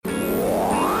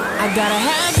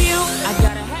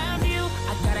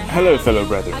Hello, fellow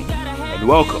brethren, and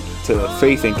welcome to the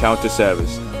Faith Encounter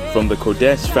service from the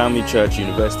Kodesh Family Church,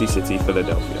 University City,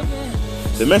 Philadelphia.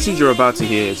 The message you're about to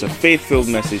hear is a faith-filled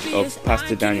message of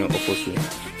Pastor Daniel Ofosu,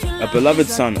 a beloved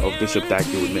son of Bishop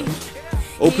Dagwood Mills.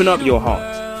 Open up your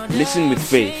heart, listen with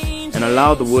faith, and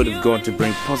allow the Word of God to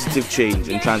bring positive change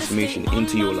and transformation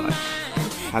into your life.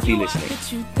 Happy listening.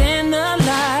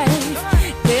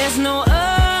 There's no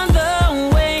other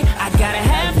way. I gotta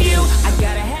have you. I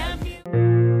gotta have you.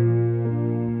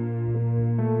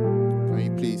 Can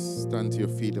you please stand to your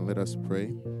feet and let us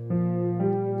pray?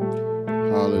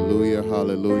 Hallelujah,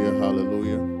 hallelujah,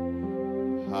 hallelujah.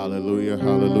 Hallelujah,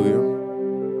 hallelujah.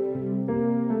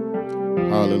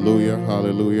 Hallelujah,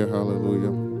 hallelujah,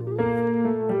 hallelujah.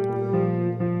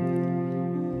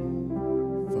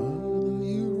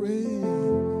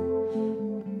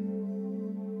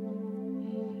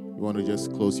 You want to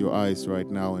just close your eyes right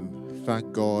now and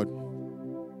thank God.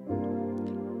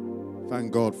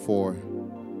 Thank God for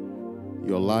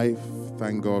your life.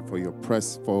 Thank God for your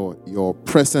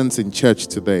presence in church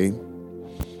today.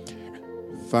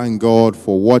 Thank God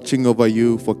for watching over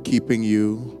you, for keeping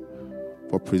you,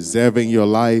 for preserving your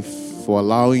life, for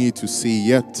allowing you to see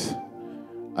yet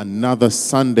another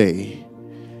Sunday,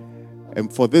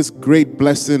 and for this great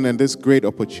blessing and this great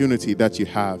opportunity that you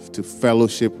have to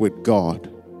fellowship with God,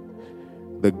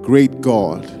 the great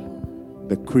God,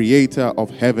 the creator of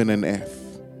heaven and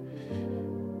earth.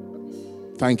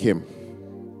 Thank Him.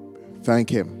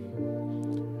 Thank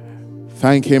Him.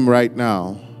 Thank Him right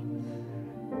now.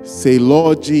 Say,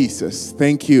 Lord Jesus,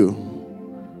 thank you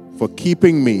for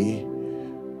keeping me,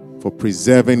 for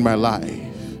preserving my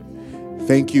life.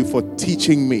 Thank you for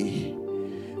teaching me.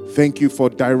 Thank you for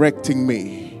directing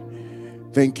me.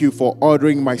 Thank you for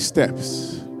ordering my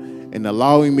steps and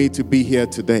allowing me to be here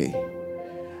today.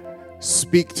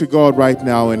 Speak to God right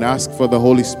now and ask for the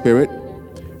Holy Spirit.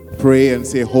 Pray and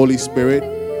say, Holy Spirit,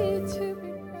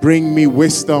 bring me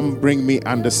wisdom, bring me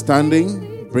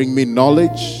understanding, bring me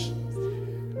knowledge.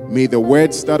 May the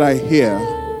words that I hear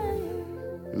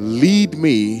lead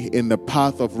me in the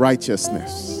path of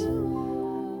righteousness.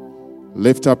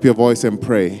 Lift up your voice and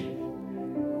pray.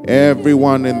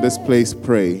 Everyone in this place,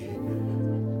 pray.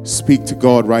 Speak to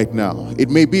God right now.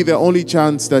 It may be the only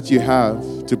chance that you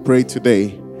have to pray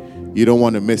today. You don't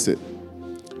want to miss it.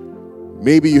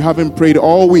 Maybe you haven't prayed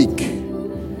all week,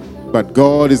 but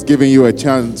God is giving you a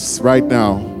chance right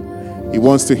now. He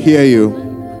wants to hear you,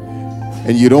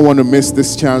 and you don't want to miss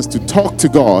this chance to talk to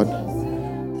God,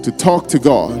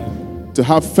 to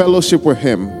have fellowship with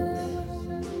Him,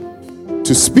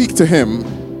 to speak to Him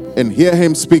and hear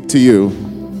Him speak to you.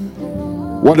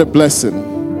 What a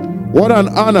blessing. What an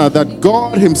honor that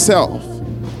God Himself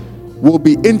will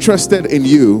be interested in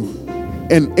you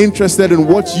and interested in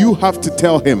what you have to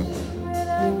tell Him.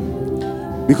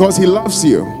 Because He loves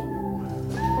you.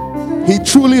 He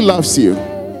truly loves you.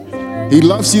 He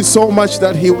loves you so much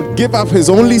that He would give up His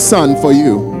only Son for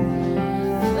you.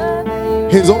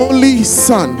 His only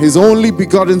Son, His only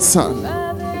begotten Son.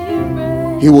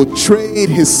 He will trade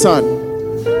His Son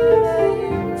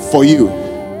for you.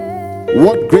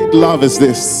 What great love is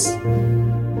this?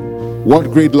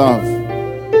 What great love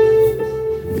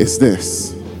is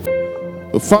this?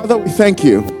 So Father, we thank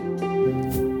you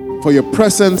for your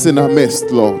presence in our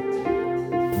midst, Lord.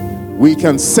 We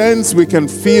can sense, we can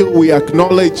feel, we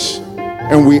acknowledge,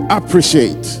 and we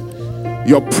appreciate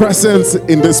your presence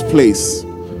in this place.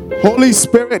 Holy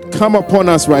Spirit, come upon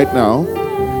us right now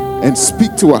and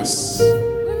speak to us.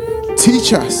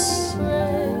 Teach us.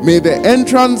 May the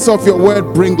entrance of your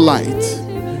word bring light.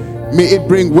 May it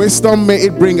bring wisdom. May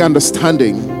it bring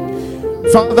understanding.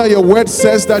 Father, your word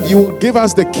says that you will give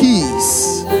us the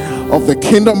keys of the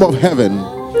kingdom of heaven,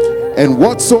 and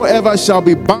whatsoever shall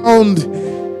be bound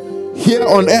here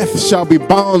on earth shall be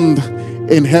bound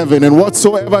in heaven, and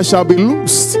whatsoever shall be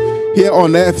loosed here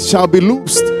on earth shall be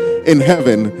loosed in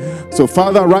heaven. So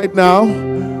Father, right now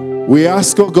we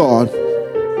ask, oh God,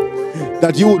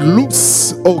 that you would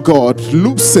loose, oh God,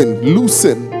 loosen,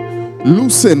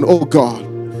 oh God,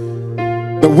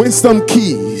 the wisdom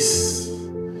keys,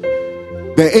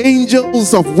 the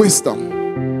angels of wisdom,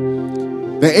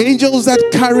 the angels that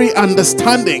carry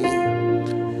understanding,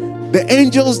 the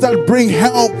angels that bring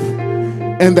help,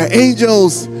 and the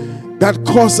angels that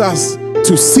cause us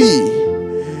to see.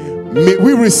 May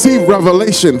we receive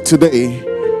revelation today.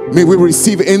 May we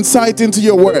receive insight into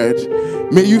your word.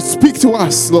 May you speak to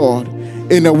us, Lord,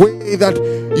 in a way that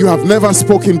you have never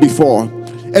spoken before.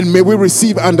 And may we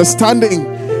receive understanding,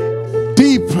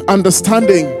 deep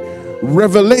understanding,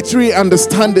 revelatory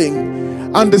understanding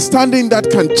that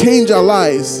can change our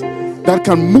lives that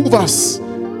can move us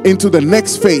into the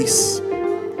next phase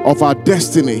of our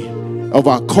destiny, of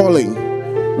our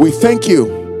calling. We thank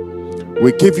you.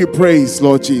 We give you praise,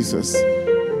 Lord Jesus.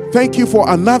 Thank you for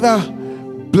another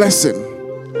blessing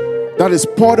that is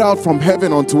poured out from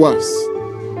heaven unto us.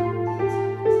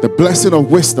 The blessing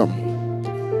of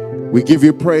wisdom. We give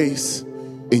you praise.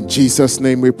 In Jesus'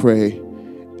 name we pray.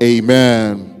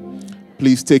 Amen.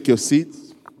 Please take your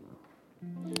seats.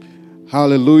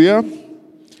 Hallelujah.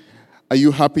 Are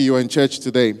you happy you are in church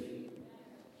today?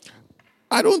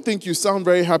 I don't think you sound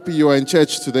very happy you are in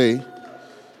church today.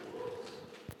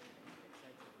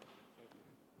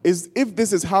 If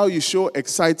this is how you show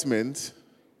excitement,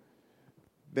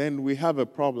 then we have a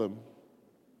problem.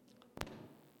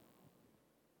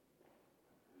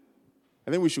 I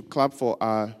think we should clap for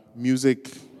our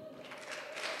music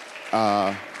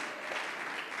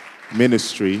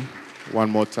ministry one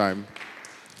more time.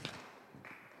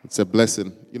 It's a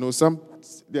blessing. You know,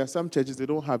 there are some churches, they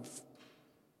don't have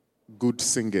good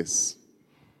singers,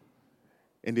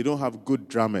 and they don't have good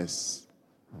drummers,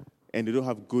 and they don't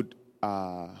have good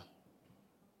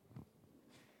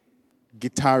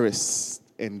guitarists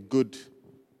and good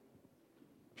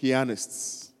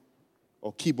pianists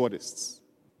or keyboardists.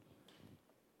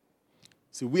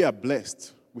 See, we are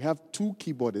blessed. We have 2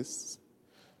 keyboardists.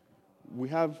 We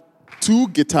have 2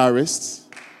 guitarists.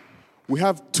 We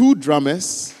have 2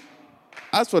 drummers.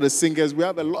 As for the singers, we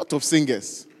have a lot of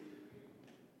singers.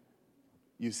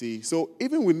 You see, so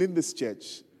even within this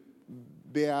church,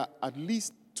 there are at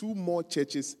least 2 more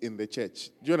churches in the church.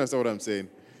 Do you understand what I'm saying?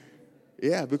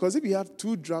 Yeah, because if you have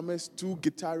 2 drummers, 2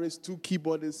 guitarists, 2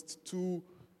 keyboardists, 2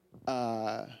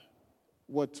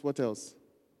 what else?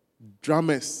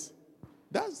 Drummers.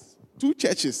 That's 2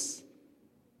 churches.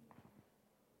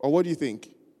 Or what do you think?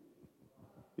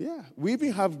 Yeah, we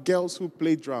even have girls who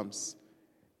play drums.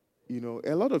 You know,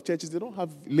 a lot of churches, they don't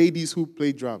have ladies who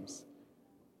play drums.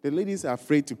 The ladies are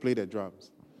afraid to play the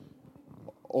drums.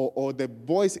 Or the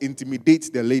boys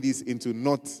intimidate the ladies into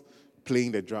not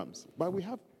playing the drums. But we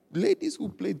have ladies who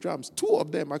play drums, 2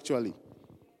 of them actually,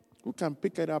 who can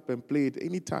pick it up and play it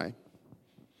anytime.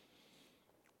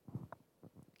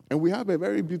 And we have a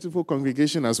very beautiful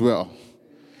congregation as well.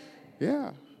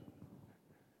 Yeah.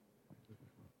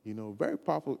 You know, very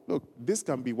powerful. Look, this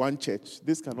can be one church.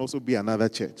 This can also be another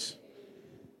church.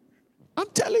 I'm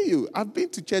telling you, I've been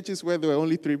to churches where there were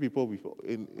only 3 people before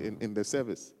in the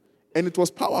service. And it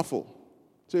was powerful.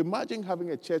 So imagine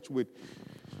having a church with,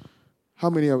 how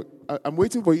many are, I'm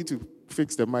waiting for you to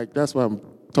fix the mic. That's why I'm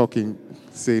talking,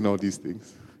 saying all these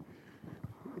things.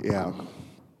 Yeah.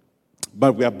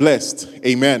 But we are blessed.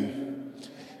 Amen.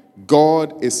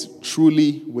 God is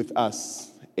truly with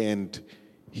us, and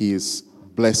He is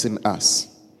blessing us.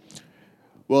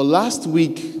 Well, last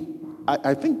week,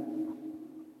 I think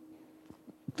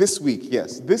this week,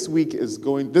 yes, this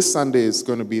Sunday is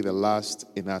going to be the last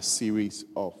in our series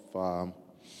of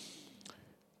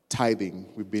tithing.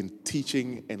 We've been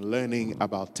teaching and learning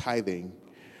about tithing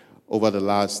over the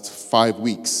last 5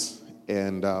 weeks,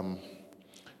 and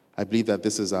I believe that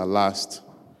this is our last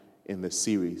in the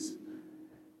series.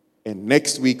 And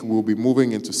next week, we'll be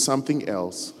moving into something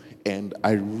else, and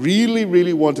I really,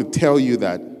 really want to tell you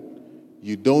that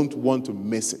you don't want to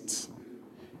miss it.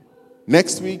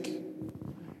 Next week,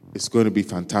 it's going to be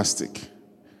fantastic.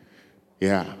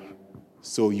 Yeah.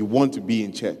 So you want to be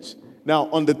in church. Now,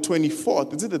 on the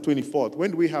 24th, is it the 24th?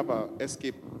 When do we have our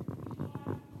escape?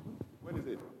 When is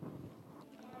it?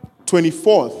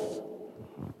 24th.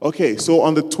 Okay, so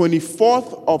on the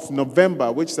 24th of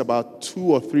November, which is about 2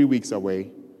 or 3 weeks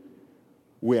away,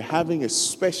 we're having a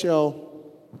special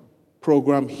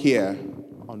program here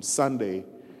on Sunday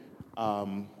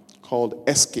called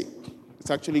Escape.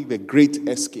 It's actually the Great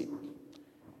Escape.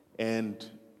 And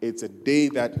it's a day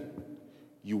that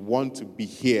you want to be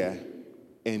here,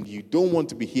 and you don't want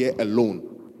to be here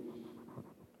alone.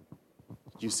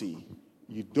 You see,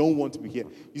 you don't want to be here.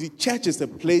 You see, church is a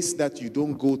place that you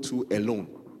don't go to alone.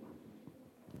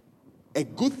 A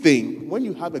good thing, when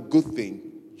you have a good thing,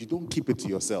 you don't keep it to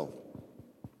yourself.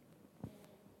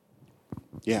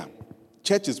 Yeah.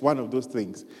 Church is one of those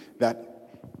things that,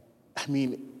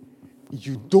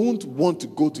 you don't want to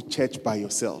go to church by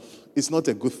yourself. It's not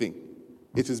a good thing.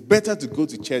 It is better to go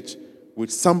to church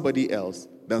with somebody else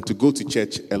than to go to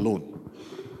church alone.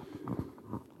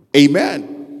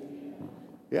 Amen.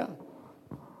 Yeah.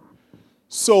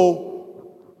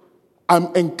 So,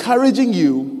 I'm encouraging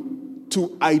you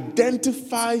to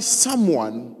identify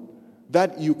someone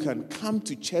that you can come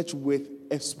to church with,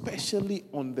 especially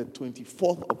on the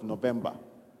 24th of November.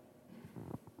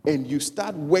 And you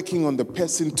start working on the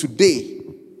person today.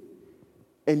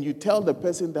 and you tell the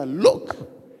person that, look,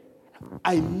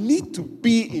 I need to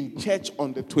be in church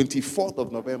on the 24th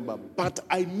of November, but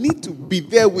I need to be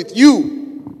there with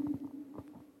you.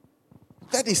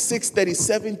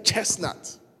 3637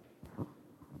 Chestnut.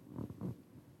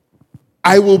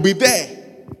 I will be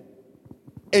there.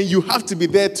 And you have to be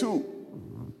there too.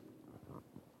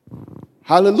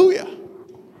 Hallelujah.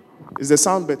 Is the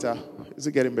sound better? Is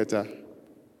it getting better?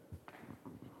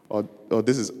 Or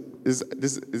this is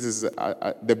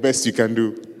the best you can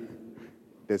do?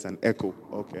 There's an echo.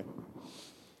 Okay.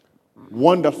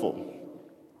 Wonderful.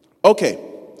 Okay.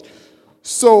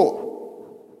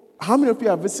 So, how many of you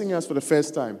are visiting us for the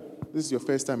first time? This is your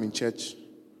first time in church?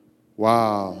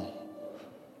 Wow.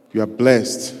 You are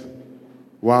blessed.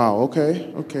 Wow. Okay.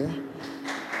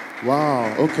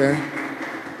 Wow. Okay.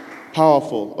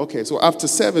 Powerful. Okay. So after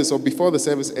service or before the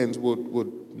service ends,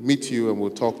 we'll meet you and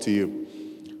we'll talk to you.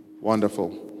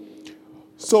 Wonderful.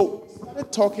 So, we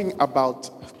started talking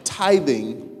about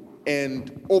tithing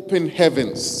and open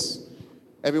heavens.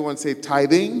 Everyone say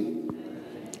tithing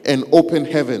and open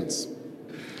heavens.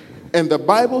 And the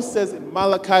Bible says in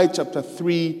Malachi chapter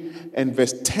 3 and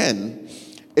verse 10,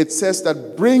 it says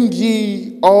that bring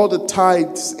ye all the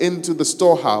tithes into the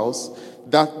storehouse,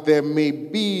 that there may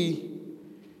be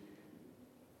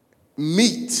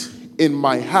meat in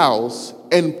my house,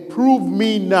 and prove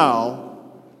me now,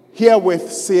 herewith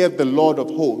saith the Lord of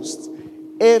hosts,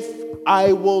 if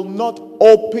I will not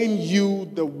open you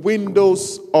the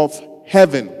windows of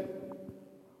heaven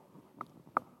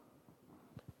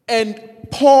and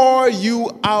pour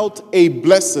you out a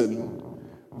blessing,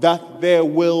 that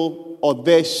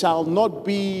there shall not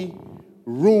be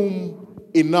room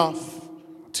enough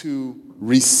to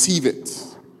receive it.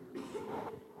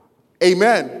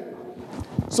 Amen.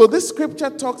 So this scripture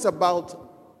talks about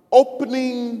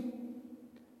opening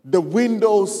the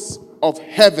windows of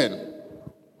heaven.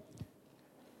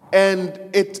 And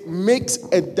it makes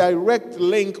a direct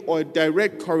link or a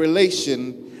direct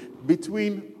correlation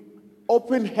between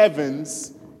open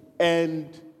heavens and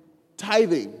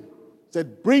tithing. It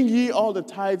said, bring ye all the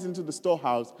tithes into the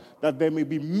storehouse, that there may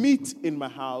be meat in my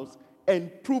house,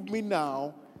 and prove me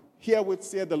now, herewith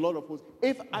saith the Lord of hosts,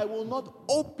 if I will not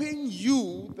open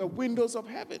you the windows of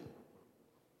heaven.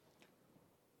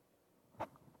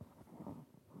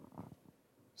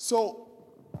 So,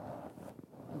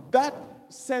 that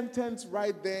sentence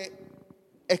right there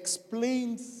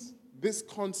explains this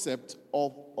concept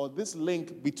of, or this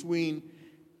link between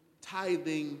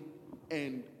tithing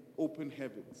and open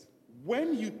heavens.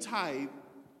 When you tithe,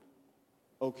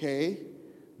 okay,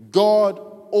 God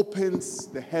opens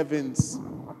the heavens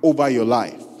over your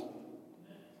life.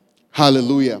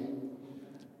 Hallelujah.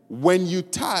 When you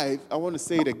tithe, I want to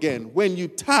say it again. When you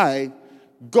tithe,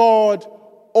 God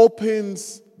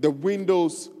opens the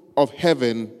windows of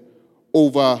heaven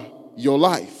over your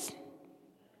life.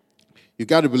 You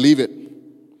got to believe it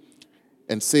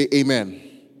and say amen.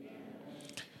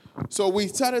 So we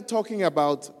started talking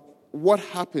about what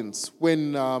happens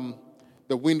when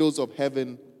the windows of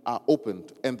heaven are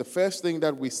opened. And the first thing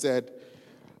that we said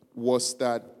was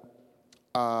that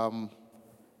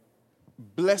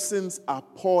blessings are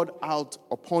poured out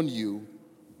upon you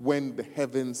when the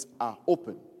heavens are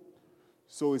open.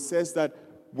 So it says that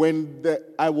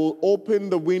I will open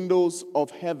the windows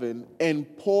of heaven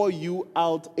and pour you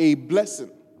out a blessing.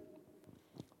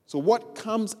 So what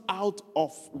comes out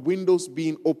of windows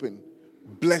being open?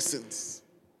 Blessings.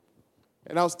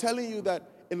 And I was telling you that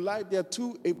in life there are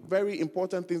two very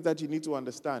important things that you need to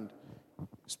understand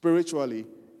spiritually.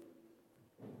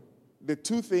 The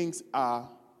two things are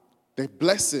the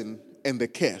blessing and the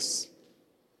curse.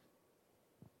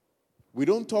 We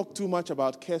don't talk too much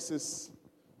about curses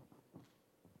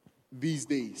these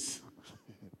days.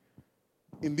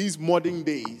 In these modern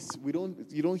days,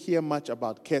 you don't hear much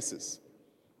about curses.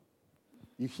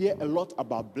 You hear a lot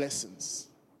about blessings,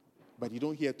 but you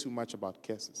don't hear too much about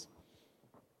curses.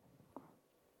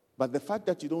 But the fact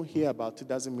that you don't hear about it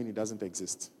doesn't mean it doesn't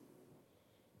exist.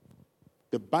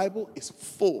 The Bible is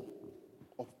full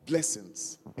of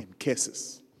blessings and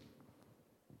curses.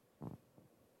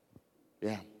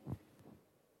 Yeah.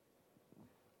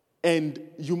 And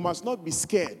you must not be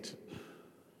scared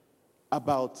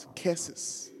about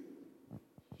curses.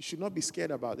 You should not be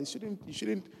scared about it.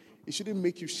 It shouldn't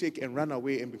make you shake and run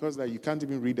away, and because that you can't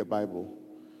even read the Bible.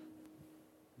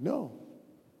 No.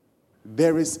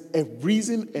 There is a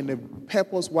reason and a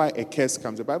purpose why a curse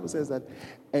comes. The Bible says that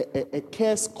a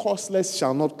curse causeless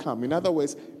shall not come. In other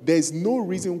words, there's no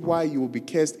reason why you will be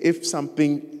cursed if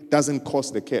something doesn't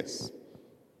cause the curse.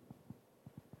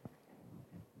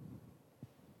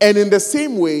 And in the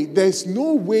same way, there's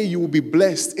no way you will be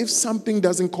blessed if something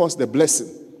doesn't cause the blessing.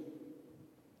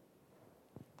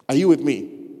 Are you with me?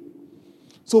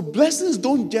 So blessings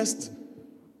don't just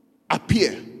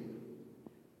appear.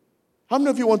 How many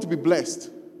of you want to be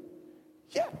blessed?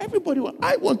 Yeah, everybody wants.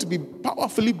 I want to be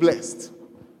powerfully blessed.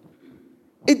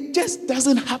 It just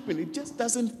doesn't happen. It just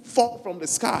doesn't fall from the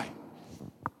sky.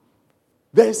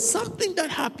 There's something that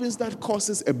happens that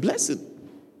causes a blessing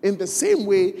in the same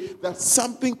way that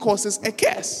something causes a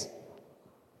curse.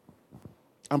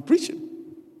 I'm preaching.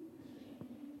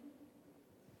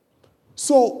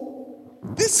 So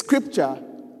this scripture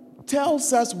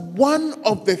tells us one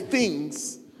of the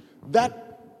things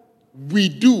that we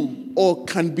do or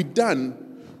can be done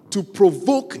to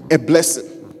provoke a blessing.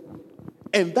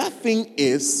 And that thing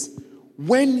is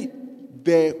when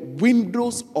the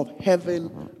windows of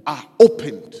heaven are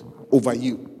opened over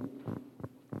you.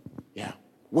 Yeah.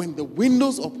 When the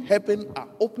windows of heaven are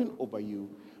opened over you,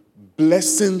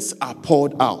 blessings are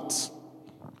poured out.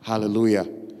 Hallelujah.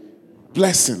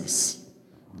 Blessings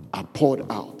are poured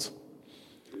out.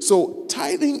 So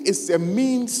tithing is a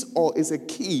means or is a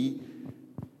key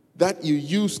that you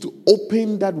use to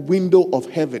open that window of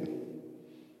heaven.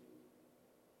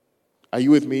 Are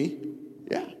you with me?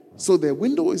 Yeah. So the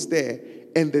window is there,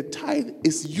 and the tithe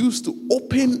is used to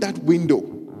open that window.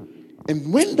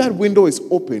 And when that window is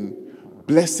open,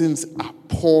 blessings are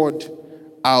poured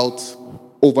out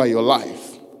over your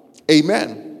life.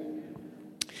 Amen.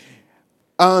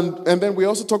 And then we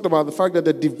also talked about the fact that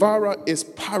the devourer is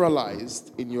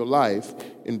paralyzed in your life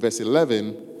in verse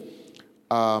 11.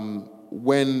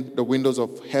 When the windows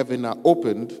of heaven are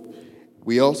opened,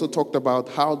 we also talked about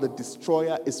how the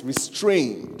destroyer is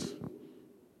restrained.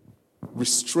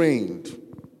 Restrained.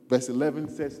 Verse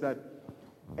 11 says that,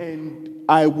 and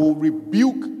I will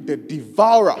rebuke the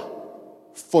devourer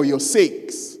for your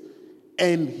sakes,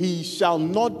 and he shall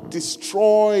not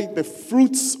destroy the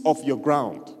fruits of your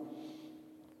ground.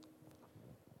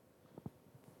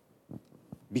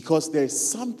 Because there's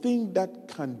something that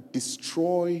can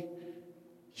destroy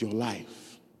your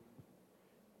life.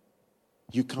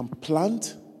 You can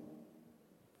plant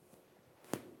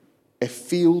a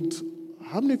field.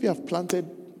 How many of you have planted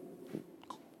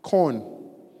corn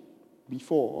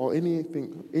before or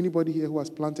anything? Anybody here who has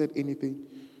planted anything?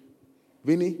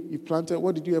 Vinny, you planted,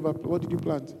 what did you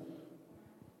plant?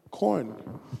 Corn.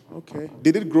 Okay.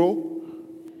 Did it grow?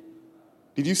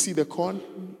 Did you see the corn?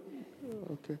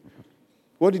 Okay.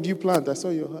 What did you plant? I saw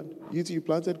your hand. You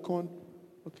planted corn?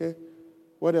 Okay.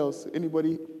 What else?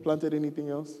 Anybody planted anything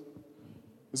else?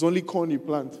 It's only corn you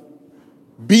plant.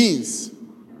 Beans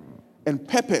and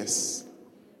peppers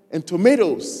and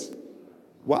tomatoes.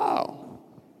 Wow.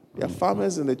 There are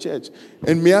farmers in the church.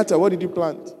 And Miata, what did you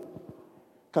plant?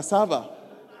 Cassava.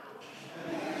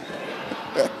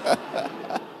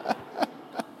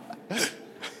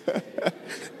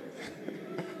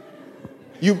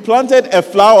 You planted a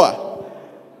flower.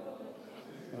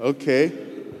 Okay.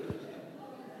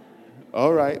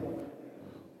 All right.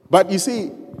 But you see,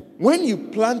 when you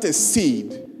plant a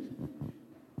seed,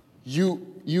 you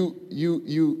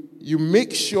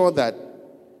make sure that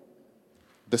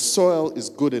the soil is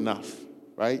good enough,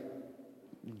 right?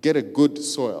 Get a good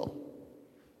soil.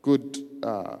 Good,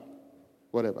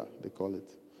 whatever they call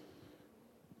it.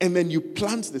 And then you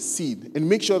plant the seed and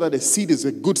make sure that the seed is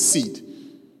a good seed.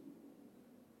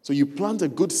 So you plant a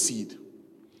good seed.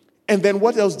 And then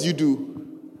what else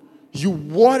do? You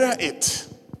water it.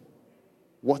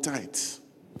 Water it.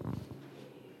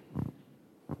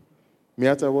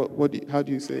 Miata, how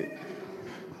do you say it?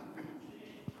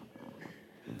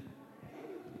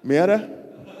 Miata?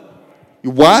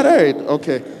 You water it?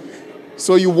 Okay.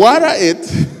 So you water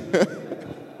it.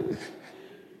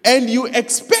 And you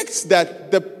expect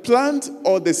that the plant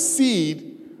or the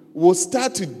seed will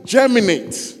start to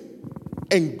germinate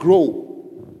and grow.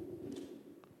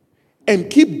 And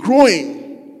keep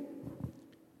growing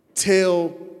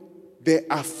till there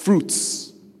are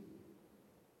fruits.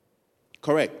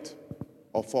 Correct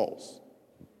or false?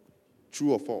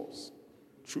 True or false?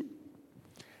 True.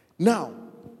 Now,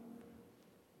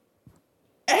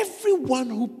 everyone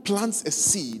who plants a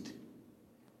seed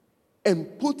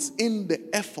and puts in the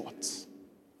effort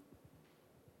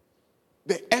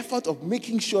of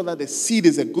making sure that the seed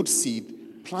is a good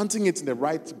seed, planting it in the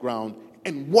right ground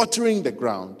and watering the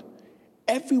ground,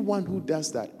 everyone who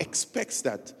does that expects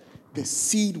that the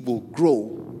seed will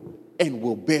grow and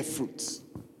will bear fruit.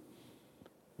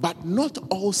 But not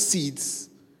all seeds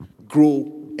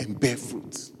grow and bear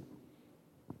fruit.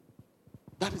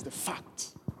 That is the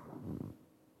fact.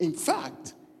 In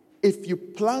fact, if you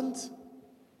plant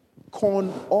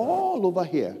corn all over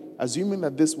here, assuming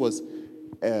that this was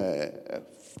a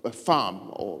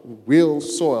farm or real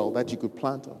soil that you could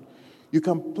plant on, you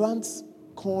can plant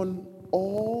corn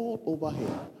all over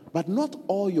here, but not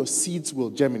all your seeds will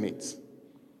germinate.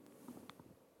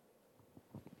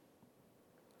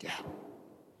 Yeah.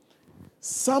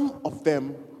 Some of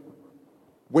them,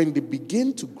 when they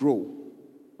begin to grow,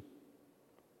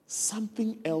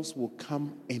 something else will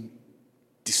come and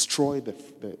destroy the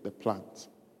plant.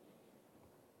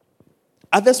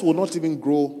 Others will not even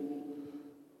grow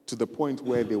to the point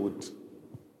where they would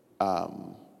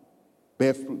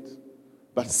bear fruit.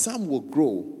 But some will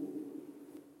grow,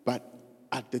 but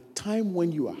at the time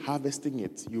when you are harvesting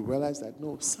it, you realize that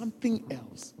no, something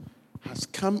else has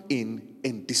come in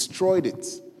and destroyed it.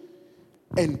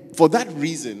 And for that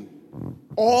reason,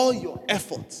 all your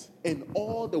effort and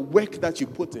all the work that you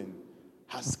put in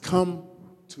has come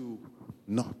to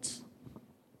naught.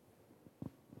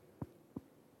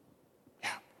 Yeah.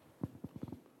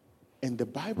 And the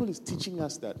Bible is teaching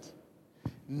us that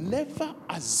never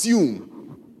assume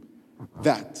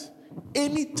that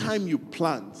anytime you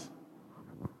plant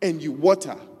and you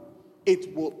water,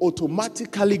 it will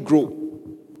automatically grow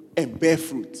and bear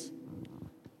fruit.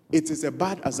 It is a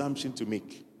bad assumption to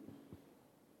make.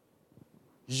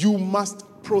 You must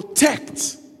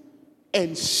protect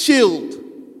and shield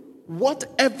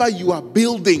whatever you are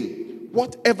building,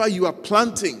 whatever you are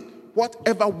planting,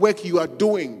 whatever work you are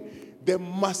doing. There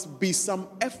must be some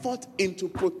effort into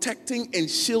protecting and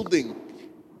shielding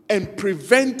and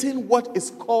preventing what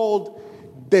is called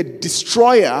the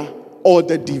destroyer or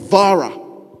the devourer.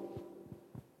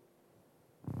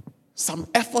 Some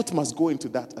effort must go into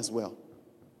that as well.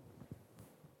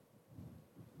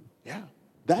 Yeah,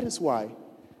 that is why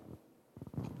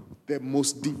the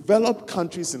most developed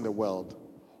countries in the world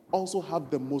also have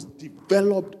the most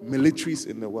developed militaries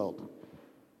in the world.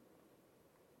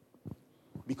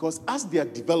 Because as they are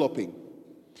developing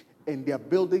and they are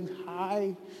building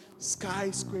high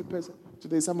skyscrapers.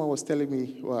 Today someone was telling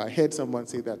me, well, I heard someone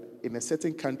say that in a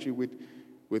certain country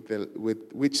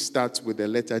which starts with the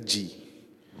letter G,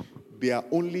 there are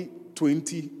only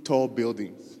 20 tall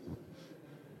buildings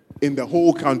in the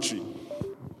whole country.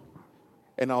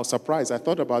 And I was surprised. I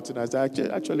thought about it and I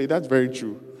said, actually, that's very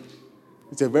true.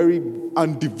 It's a very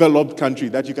undeveloped country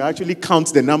that you can actually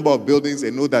count the number of buildings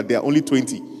and know that there are only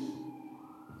 20.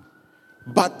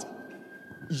 But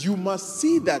you must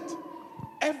see that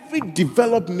every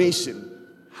developed nation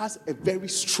has a very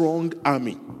strong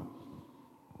army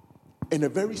and a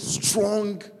very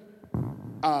strong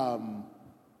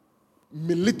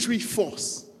military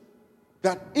force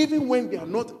that even when they are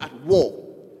not at war,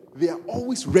 they are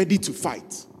always ready to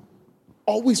fight,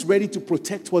 always ready to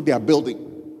protect what they are building.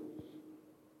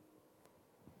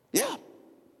 Yeah.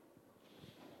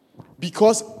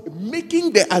 Because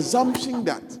making the assumption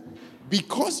that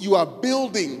because you are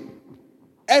building,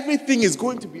 everything is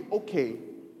going to be okay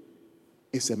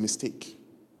is a mistake.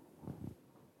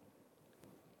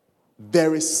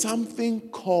 There is something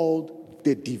called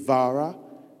the devourer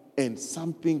and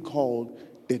something called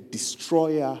the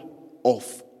destroyer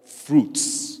of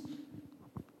fruits.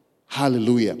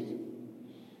 Hallelujah.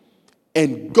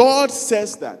 And God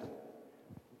says that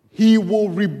He will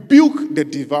rebuke the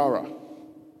devourer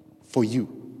for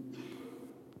you.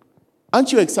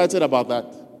 Aren't you excited about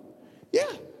that?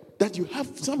 Yeah. That you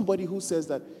have somebody who says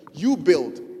that you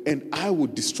build and I will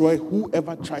destroy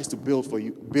whoever tries to build for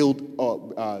you,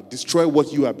 destroy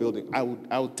what you are building. I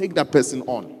will take that person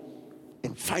on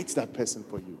and fight that person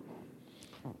for you.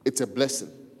 It's a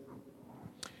blessing.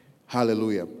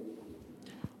 Hallelujah.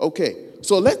 Okay,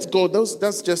 so let's go.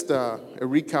 That's just a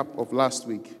recap of last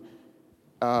week.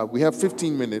 We have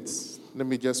 15 minutes. Let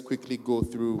me just quickly go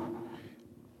through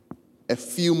a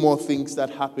few more things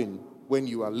that happen when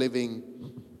you are living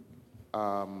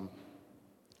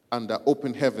under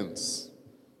open heavens.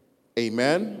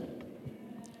 Amen.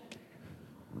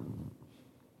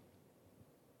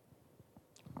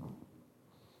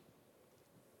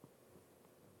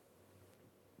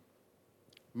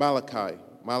 Malachi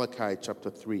chapter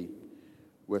 3.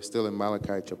 We're still in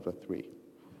Malachi chapter 3.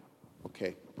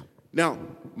 Okay. Now,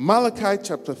 Malachi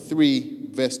chapter 3,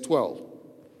 verse 12.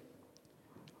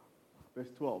 Verse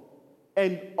 12.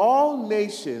 And all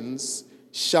nations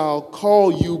shall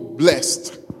call you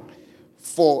blessed,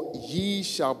 for ye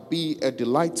shall be a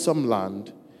delightsome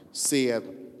land, saith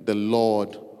the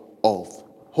Lord of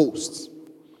hosts.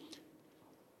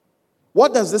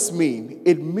 What does this mean?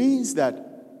 It means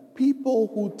that people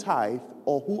who tithe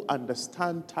or who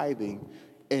understand tithing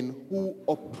and who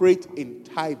operate in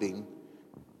tithing,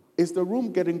 is the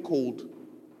room getting cold?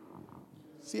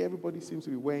 See, everybody seems to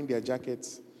be wearing their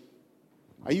jackets.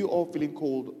 Are you all feeling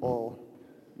cold, or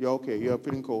you're okay? You're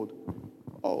feeling cold?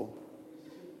 Oh,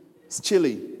 it's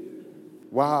chilly.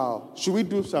 Wow. Should we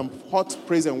do some hot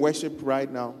praise and worship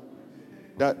right now?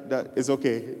 That is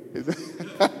okay.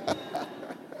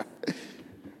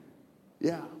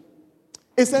 Yeah.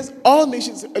 It says, all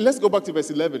nations, let's go back to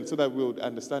verse 11 so that we'll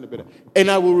understand it better.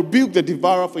 And I will rebuke the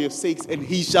devourer for your sakes, and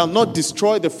he shall not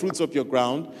destroy the fruits of your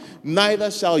ground, neither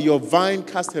shall your vine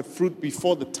cast her fruit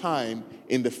before the time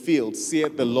in the field,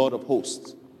 saith the Lord of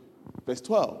hosts. Verse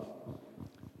 12.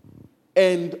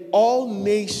 And all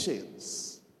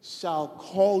nations shall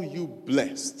call you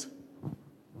blessed.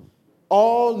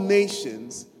 All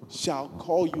nations shall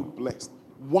call you blessed.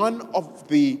 One of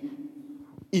the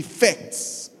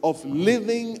effects of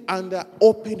living under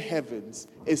open heavens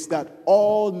is that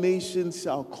all nations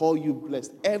shall call you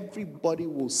blessed. Everybody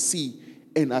will see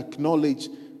and acknowledge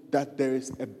that there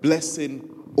is a blessing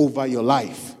over your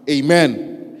life.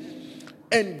 Amen.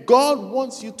 And God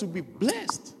wants you to be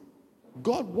blessed.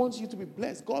 God wants you to be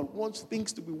blessed. God wants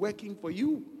things to be working for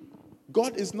you.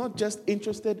 God is not just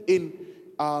interested in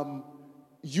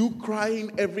you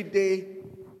crying every day.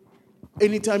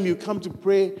 Anytime you come to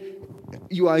pray,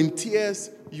 you are in tears,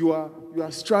 you are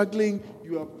struggling,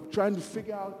 you are trying to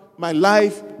figure out my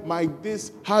life, my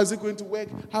this, how is it going to work?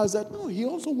 How is that? No, he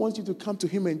also wants you to come to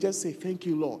him and just say, thank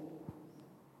you, Lord.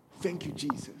 Thank you,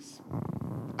 Jesus.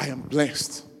 I am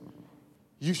blessed.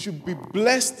 You should be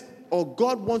blessed, or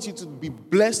God wants you to be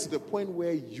blessed to the point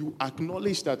where you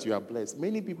acknowledge that you are blessed.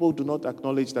 Many people do not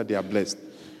acknowledge that they are blessed,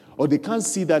 or they can't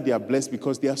see that they are blessed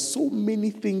because there are so many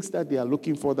things that they are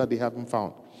looking for that they haven't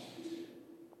found.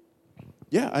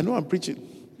 Yeah, I know I'm preaching.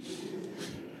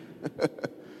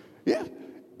 Yeah.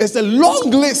 It's a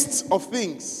long list of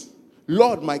things.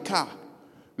 Lord, my car.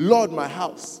 Lord, my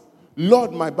house.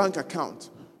 Lord, my bank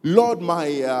account. Lord,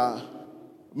 my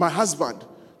husband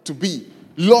to be.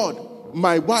 Lord,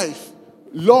 my wife.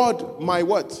 Lord, my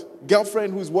what?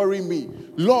 Girlfriend who's worrying me.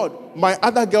 Lord, my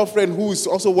other girlfriend who is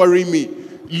also worrying me.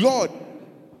 Lord,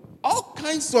 all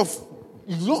kinds of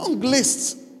long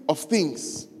lists of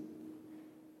things.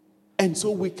 And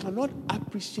so we cannot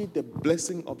appreciate the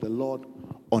blessing of the Lord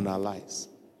on our lives.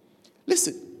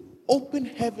 Listen, open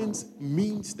heavens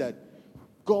means that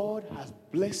God has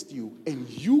blessed you, and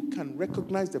you can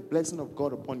recognize the blessing of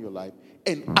God upon your life,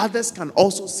 and others can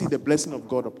also see the blessing of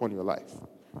God upon your life.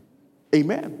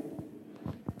 Amen.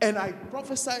 And I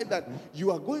prophesy that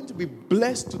you are going to be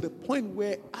blessed to the point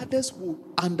where others will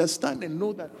understand and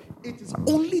know that it is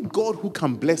only God who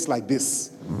can bless like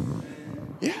this.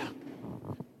 Yeah.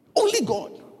 Only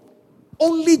God.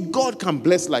 Only God can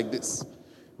bless like this.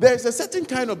 There is a certain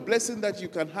kind of blessing that you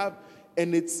can have,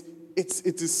 and it's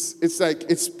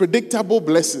predictable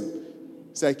blessing.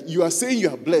 It's like you are saying you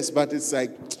are blessed, but it's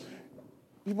like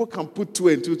people can put two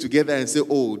and two together and say,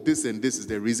 oh, this and this is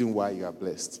the reason why you are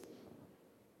blessed.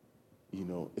 You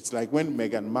know, it's like when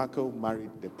Meghan Markle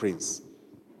married the Prince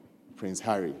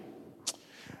Harry.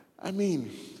 I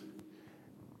mean,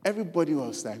 everybody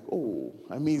was like, oh,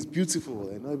 I mean, it's beautiful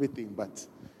and everything, but,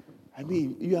 I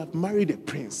mean, you have married a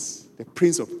prince, the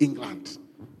Prince of England.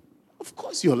 Of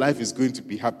course your life is going to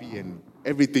be happy and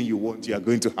everything you want you are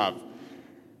going to have.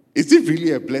 Is it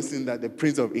really a blessing that the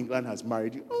Prince of England has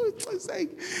married you? Oh, it's like,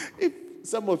 if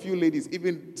some of you ladies,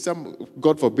 even some,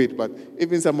 God forbid, but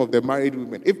even some of the married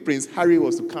women, if Prince Harry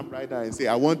was to come right now and say,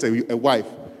 I want a wife,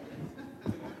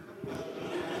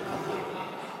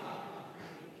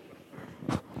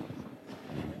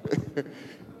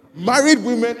 married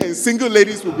women and single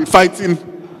ladies will be fighting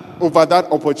over that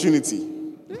opportunity.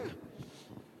 Yeah.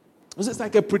 It's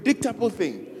like a predictable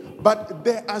thing. But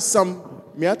there are some...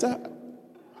 Miata?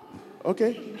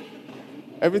 Okay?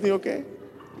 Everything okay?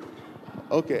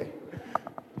 Okay.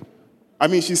 I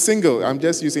mean, she's single. I'm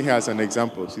just using her as an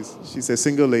example. She's a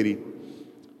single lady.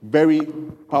 Very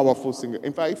powerful single.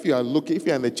 In fact, if you're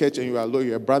in the church and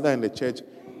you're a brother in the church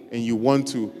and you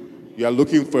are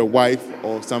looking for a wife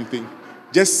or something,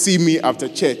 just see me after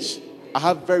church. I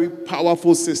have very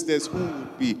powerful sisters who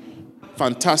would be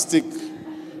fantastic,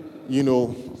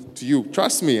 to you.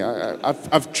 Trust me,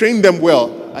 I've trained them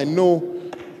well. I know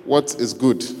what is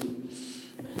good.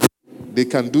 They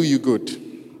can do you good.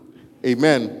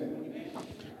 Amen.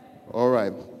 All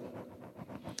right.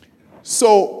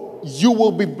 So you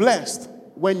will be blessed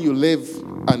when you live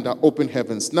under open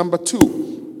heavens. Number 2.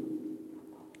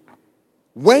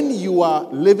 When you are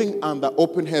living under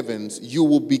open heavens, you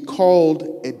will be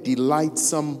called a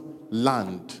delightsome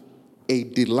land. A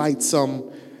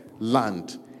delightsome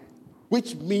land.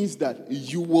 Which means that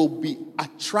you will be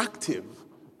attractive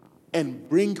and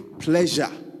bring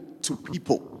pleasure to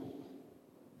people.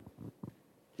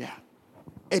 Yeah.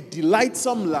 A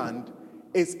delightsome land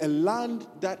is a land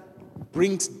that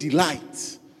brings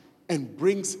delight and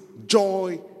brings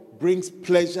joy, brings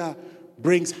pleasure,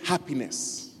 brings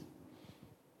happiness.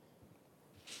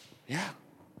 Yeah.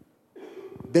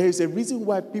 There is a reason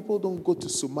why people don't go to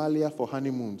Somalia for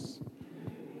honeymoons.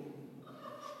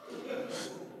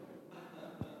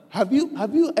 Have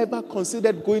you ever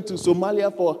considered going to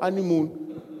Somalia for a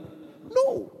honeymoon?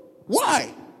 No.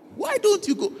 Why? Why don't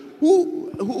you go?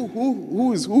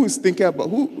 Who is thinking about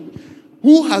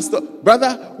who has the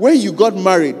brother? When you got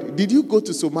married, did you go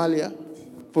to Somalia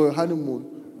for your honeymoon?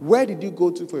 Where did you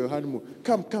go to for your honeymoon?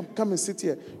 Come and sit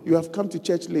here. You have come to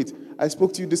church late. I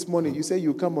spoke to you this morning. You said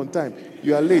you come on time.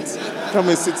 You are late. Come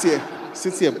and sit here.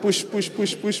 Sit here. Push.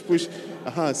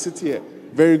 Sit here.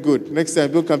 Very good. Next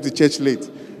time, don't come to church late.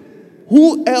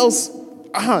 Who else?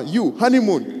 You,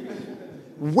 honeymoon.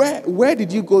 Where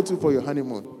did you go to for your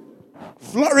honeymoon?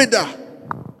 Florida.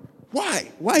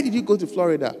 Why? Why did you go to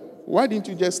Florida? Why didn't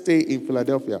you just stay in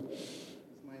Philadelphia?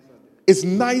 It's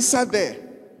nicer there.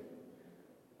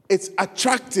 It's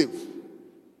attractive.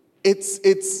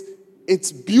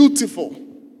 It's beautiful.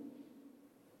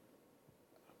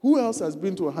 Who else has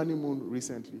been to a honeymoon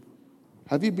recently?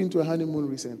 Have you been to a honeymoon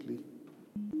recently?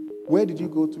 Where did you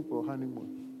go to for a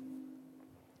honeymoon?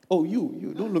 Oh,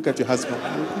 you don't look at your husband.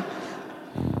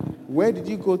 Where did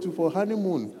you go to for a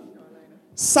honeymoon?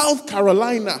 South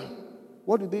Carolina.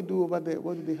 What do they do over there?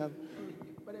 What do they have?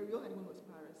 But the real honeymoon was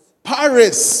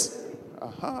Paris. Paris.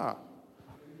 Aha.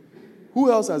 Who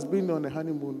else has been on a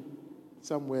honeymoon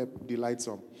somewhere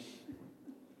delightsome?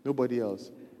 Nobody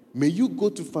else. May you go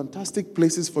to fantastic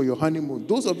places for your honeymoon.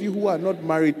 Those of you who are not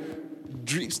married,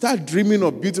 start dreaming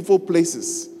of beautiful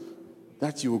places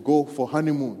that you will go for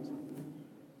honeymoon.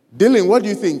 Dylan, what do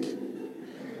you think?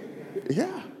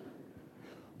 Yeah.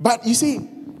 But you see,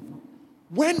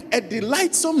 when a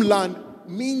delightsome land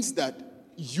means that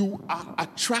you are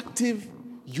attractive,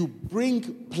 you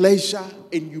bring pleasure,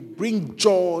 and you bring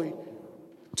joy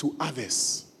to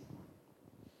others.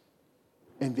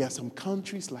 And there are some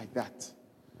countries like that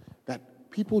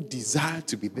people desire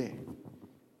to be there.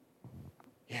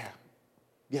 Yeah.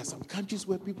 There are some countries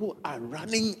where people are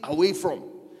running away from.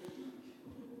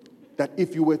 That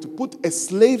if you were to put a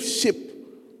slave ship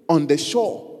on the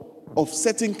shore of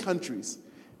certain countries,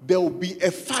 there will be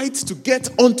a fight to get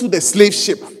onto the slave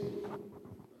ship.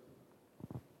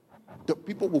 The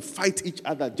people will fight each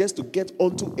other just to get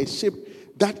onto a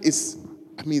ship that is,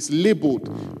 it's labeled,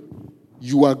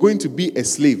 you are going to be a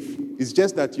slave. It's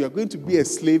just that you are going to be a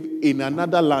slave in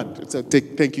another land. So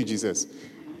thank you, Jesus.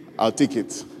 I'll take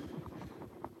it.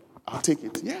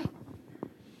 Yeah.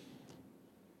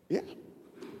 Yeah.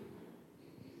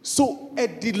 So a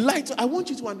delight, I want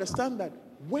you to understand that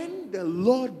when the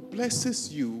Lord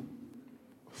blesses you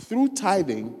through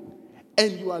tithing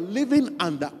and you are living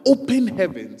under open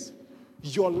heavens,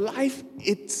 your life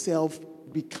itself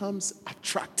becomes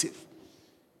attractive.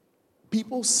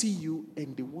 People see you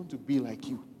and they want to be like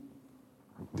you.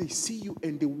 They see you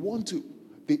and they want to,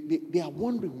 they are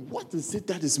wondering, what is it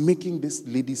that is making this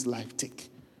lady's life tick?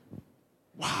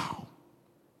 Wow.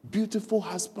 Beautiful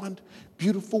husband,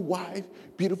 beautiful wife,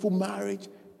 beautiful marriage.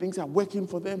 Things are working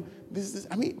for them.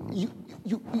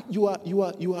 You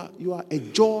are a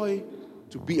joy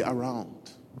to be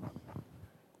around.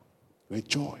 You're a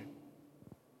joy.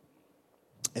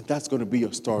 And that's going to be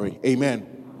your story. Amen.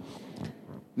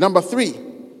 Number 3.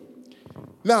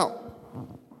 Now,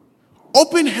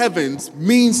 open heavens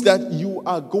means that you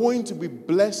are going to be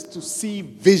blessed to see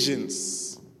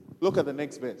visions. Look at the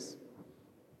next verse.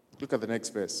 Look at the next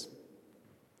verse.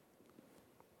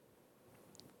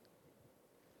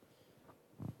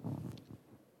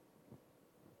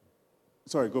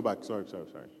 Sorry, go back. Sorry.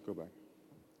 Go back.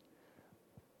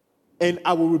 And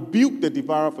I will rebuke the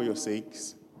devourer for your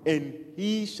sakes, and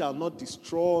he shall not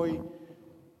destroy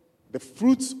the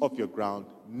fruits of your ground,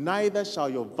 neither shall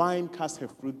your vine cast her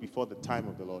fruit before the time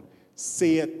of the Lord,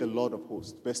 saith the Lord of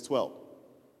hosts. Verse 12.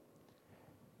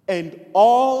 And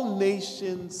all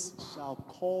nations shall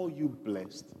call you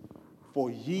blessed, for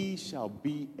ye shall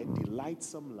be a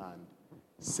delightsome land,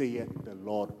 saith the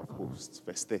Lord of hosts.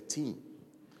 Verse 13.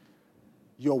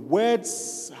 Your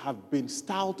words have been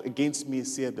stout against me,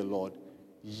 saith the Lord,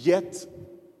 yet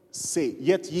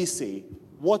ye say,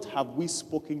 what have we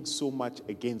spoken so much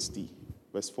against thee?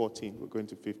 Verse 14, we're going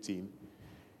to 15.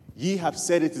 Ye have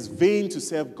said it is vain to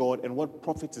serve God, and what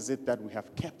profit is it that we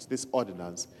have kept this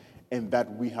ordinance, and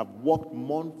that we have walked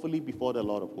mournfully before the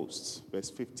Lord of hosts? Verse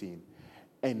 15.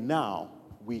 And now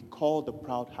we call the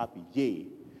proud happy, yea,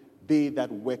 they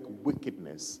that work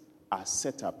wickedness are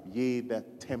set up, yea,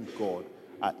 that tempt God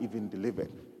are even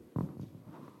delivered.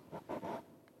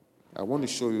 I want to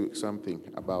show you something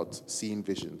about seeing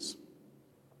visions.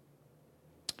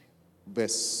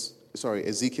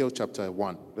 Ezekiel chapter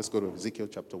 1. Let's go to Ezekiel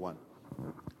chapter 1.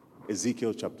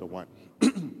 Ezekiel chapter 1.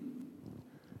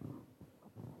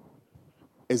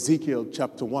 Ezekiel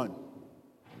chapter 1.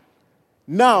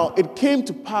 Now it came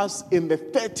to pass in the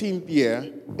 13th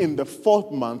year, in the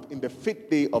 4th month, in the 5th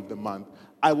day of the month,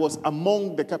 I was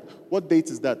among the What date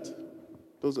is that?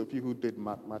 Those of you who did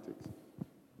mathematics.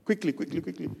 Quickly.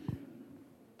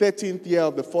 13th year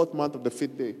of the 4th month of the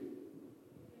 5th day.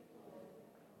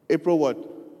 April what?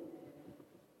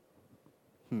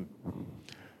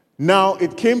 Now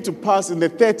it came to pass in the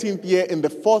 13th year, in the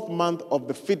 4th month of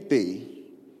the 5th day,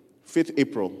 5th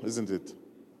April, isn't it?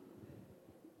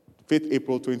 5th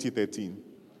April 2013.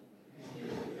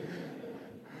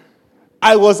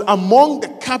 I was among the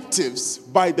captives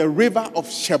by the river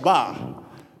of Sheba,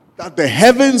 that the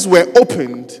heavens were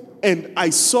opened, and I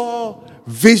saw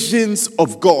visions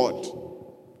of God.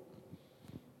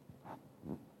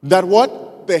 That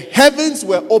what? The heavens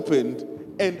were opened,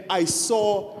 and I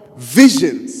saw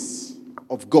visions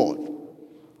of God.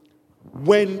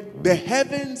 When the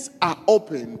heavens are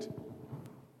opened,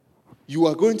 you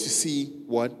are going to see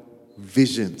what?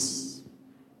 Visions.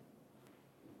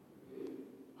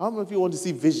 How many of you want to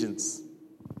see visions?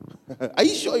 Are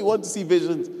you sure you want to see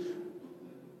visions?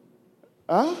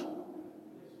 Huh?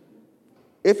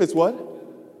 If it's what?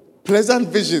 Pleasant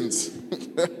visions.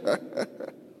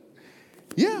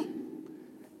 Yeah.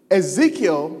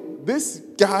 Ezekiel, this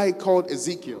guy called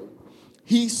Ezekiel,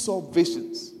 he saw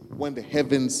visions when the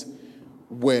heavens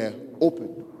were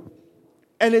opened.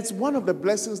 And it's one of the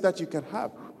blessings that you can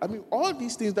have. I mean, all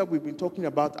these things that we've been talking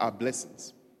about are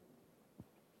blessings.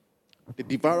 The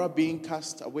devourer being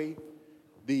cast away,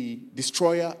 the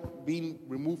destroyer being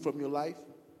removed from your life.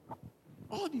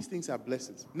 All these things are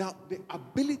blessings. Now, the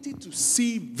ability to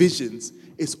see visions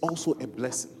is also a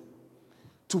blessing.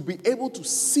 To be able to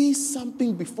see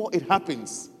something before it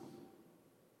happens.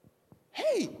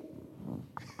 Hey,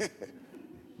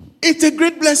 it's a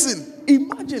great blessing.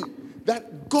 Imagine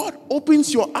that God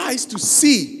opens your eyes to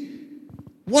see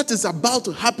what is about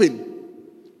to happen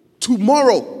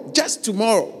tomorrow, just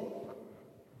tomorrow.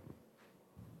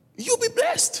 You'll be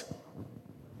blessed.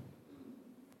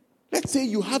 Let's say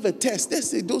you have a test. Let's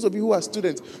say those of you who are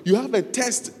students, you have a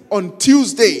test on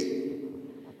Tuesday.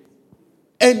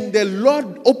 And the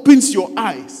Lord opens your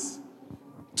eyes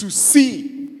to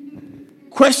see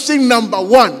question number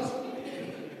 1,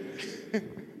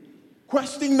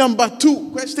 question number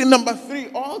 2, question number 3,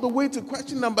 all the way to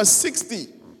question number 60.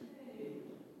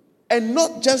 And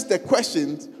not just the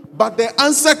questions, but the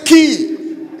answer key.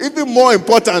 Even more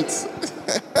important.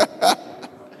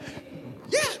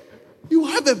 Yeah. You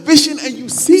have a vision and you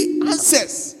see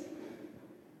answers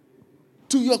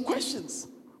to your questions.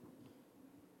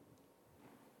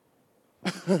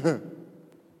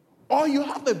 Or you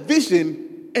have a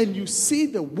vision and you see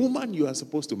the woman you are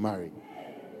supposed to marry.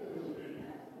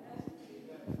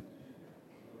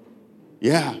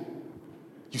 Yeah.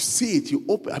 You see it,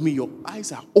 your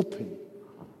eyes are open.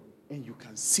 And you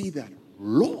can see that,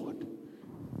 Lord,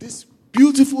 this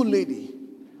beautiful lady,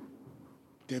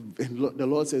 the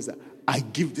Lord says that, I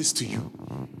give this to you.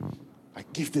 I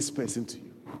give this person to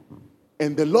you.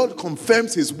 And the Lord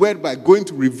confirms his word by going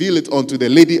to reveal it unto the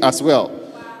lady as well.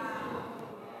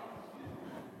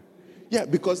 Yeah,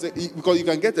 because you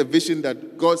can get a vision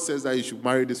that God says that you should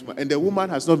marry this man, and the woman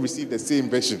has not received the same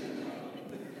vision.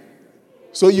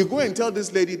 So you go and tell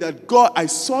this lady that, God, I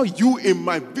saw you in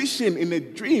my vision, in a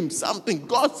dream, something.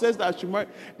 God says that I should marry.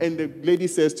 And the lady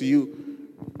says to you,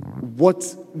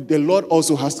 what? The Lord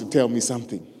also has to tell me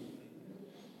something.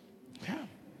 Yeah.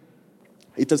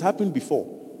 It has happened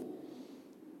before.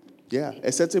 Yeah,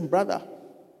 a certain brother,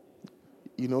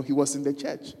 he was in the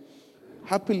church.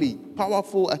 Happily,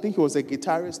 powerful, I think he was a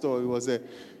guitarist or he was a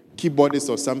keyboardist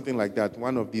or something like that.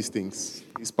 One of these things,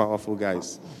 these powerful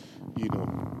guys,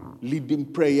 leading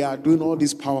prayer, doing all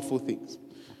these powerful things.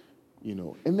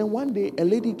 And then one day, a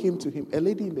lady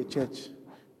in the church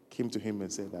came to him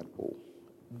and said that, oh,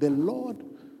 the Lord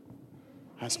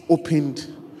has opened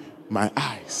my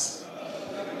eyes.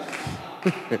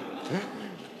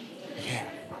 Yeah.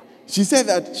 She said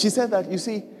that, you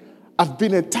see, I've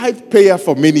been a tithe payer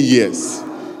for many years.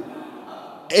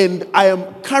 And I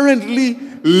am currently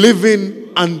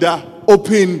living under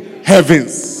open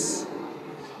heavens.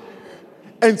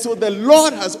 And so the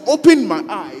Lord has opened my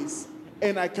eyes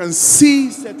and I can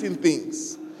see certain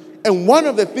things. And one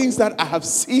of the things that I have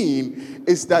seen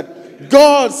is that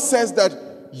God says that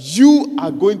you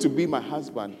are going to be my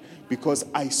husband, because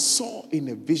I saw in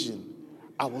a vision,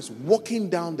 I was walking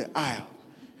down the aisle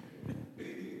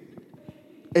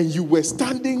and you were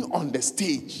standing on the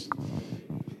stage,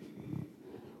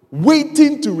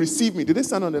 waiting to receive me. Did they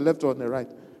stand on the left or on the right?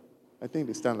 I think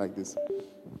they stand like this.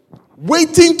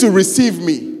 Waiting to receive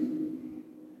me.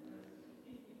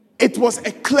 It was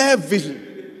a clear vision.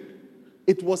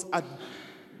 It was at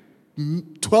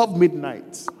 12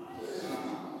 midnight.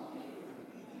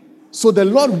 So the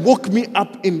Lord woke me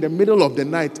up in the middle of the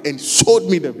night and showed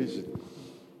me the vision.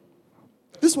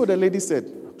 This is what the lady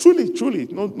said. Truly, truly,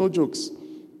 no jokes.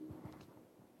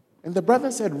 And the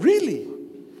brother said, really?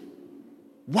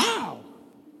 Wow.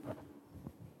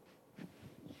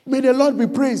 May the Lord be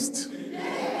praised.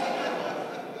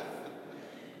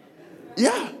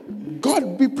 Yeah,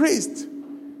 God be praised.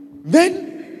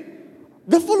 Then,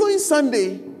 the following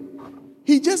Sunday,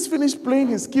 he just finished playing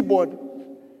his keyboard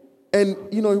and,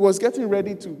 he was getting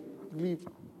ready to leave.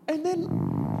 And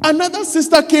then another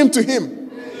sister came to him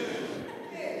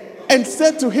and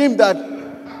said to him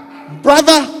that,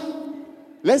 brother,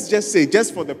 let's just say,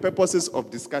 just for the purposes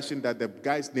of discussion, that the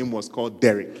guy's name was called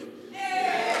Derek.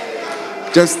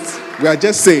 We are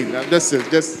just saying,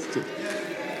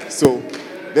 so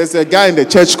there's a guy in the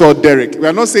church called Derek. We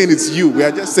are not saying it's you. We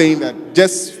are just saying that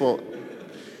just for.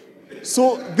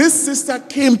 So this sister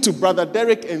came to Brother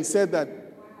Derek and said that,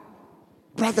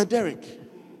 Brother Derek,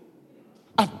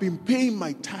 I've been paying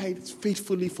my tithes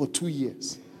faithfully for 2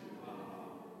 years.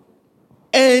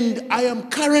 And I am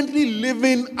currently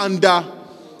living under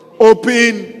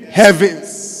open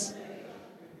heavens.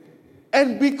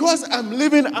 And because I'm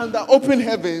living under open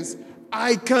heavens,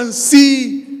 I can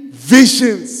see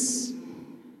visions.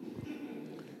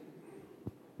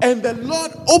 And the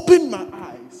Lord opened my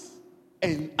eyes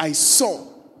and I saw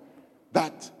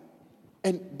that.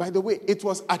 And by the way, it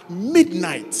was at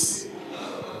midnight.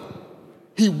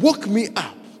 He woke me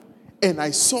up and I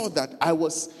saw that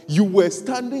you were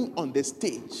standing on the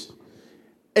stage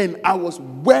and I was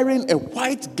wearing a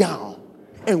white gown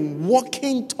and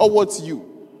walking towards you.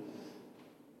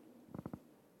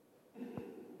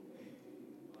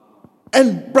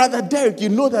 And Brother Derek, you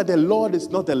know that the Lord is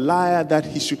not a liar that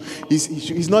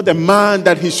he's not a man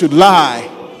that he should lie.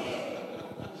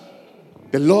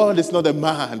 The Lord is not a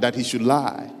man that he should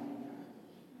lie.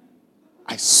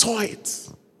 I saw it.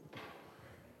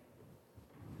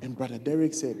 And Brother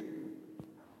Derek said,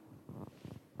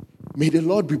 may the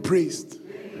Lord be praised.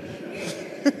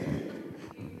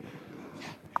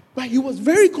 But he was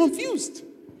very confused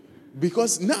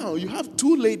because now you have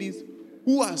two ladies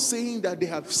who are saying that they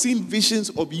have seen visions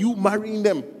of you marrying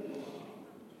them.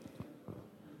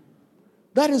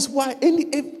 That is why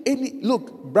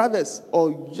look, brothers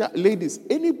or ladies,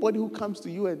 anybody who comes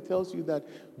to you and tells you that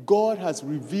God has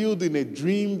revealed in a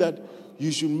dream that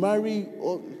you should marry,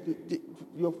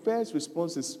 your first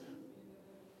response is,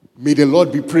 may the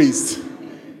Lord be praised.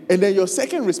 And then your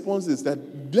second response is that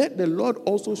let the Lord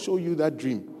also show you that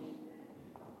dream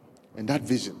and that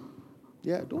vision.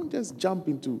 Yeah, don't just jump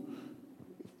into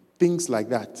things like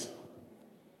that.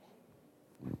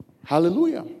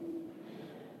 Hallelujah.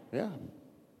 Yeah.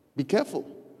 Be careful.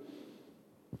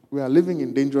 We are living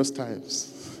in dangerous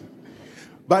times.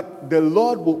 But the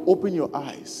Lord will open your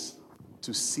eyes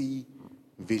to see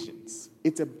visions.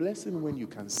 It's a blessing when you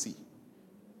can see.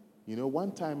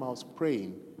 One time I was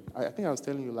praying. I think I was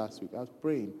telling you last week. I was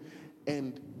praying.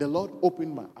 And the Lord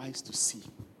opened my eyes to see.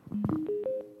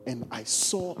 And I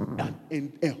saw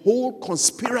a whole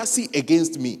conspiracy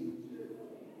against me.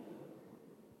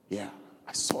 Yeah,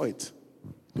 I saw it.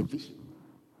 The vision.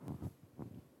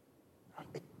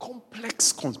 A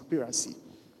complex conspiracy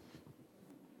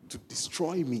to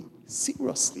destroy me.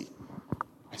 Seriously.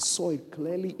 I saw it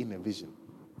clearly in a vision.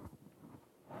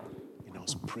 And I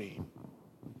was praying.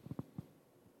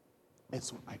 And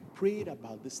so I prayed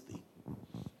about this thing,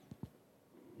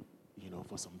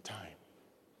 for some time.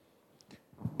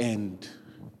 And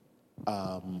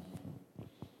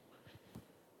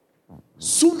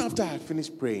soon after I had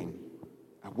finished praying,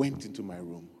 I went into my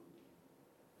room.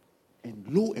 And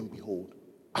lo and behold,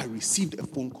 I received a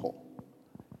phone call.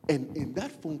 And in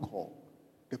that phone call,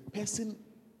 the person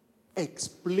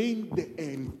explained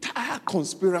the entire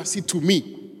conspiracy to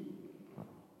me.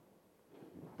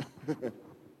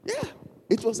 Yeah,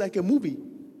 it was like a movie.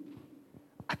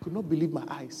 I could not believe my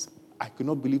eyes. I could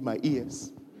not believe my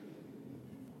ears.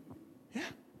 Yeah.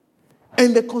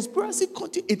 And the conspiracy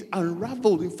continued. It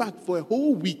unraveled. In fact, for a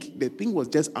whole week, the thing was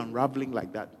just unraveling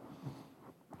like that.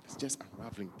 It's just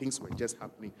unraveling. Things were just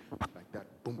happening like that.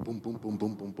 Boom, boom, boom, boom,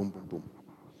 boom, boom, boom, boom, boom.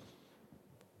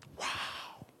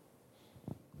 Wow.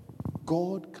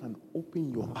 God can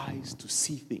open your eyes to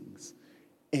see things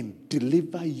and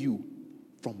deliver you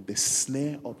from the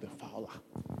snare of the fowler.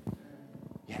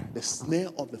 Yeah, the snare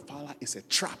of the fowler is a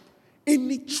trap.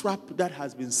 Any trap that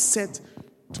has been set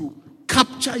to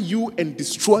capture you and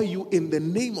destroy you, in the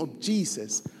name of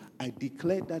Jesus, I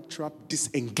declare that trap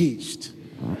disengaged.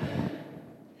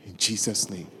 In Jesus'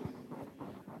 name.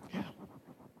 Yeah.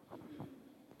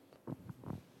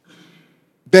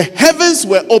 The heavens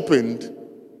were opened,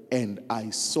 and I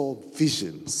saw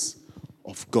visions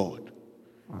of God.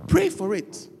 Pray for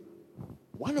it.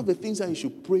 One of the things that you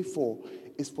should pray for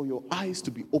is for your eyes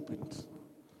to be opened.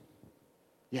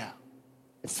 Yeah.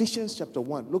 Ephesians chapter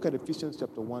 1. Look at Ephesians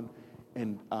chapter 1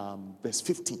 and verse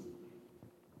 15.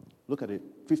 Look at it.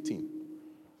 15.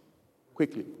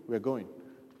 Quickly, we're going.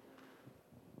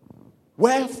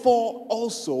 Wherefore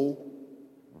also,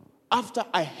 after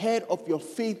I heard of your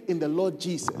faith in the Lord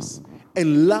Jesus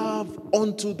and love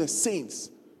unto the saints.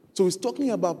 So he's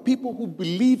talking about people who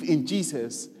believe in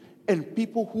Jesus and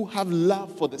people who have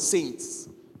love for the saints.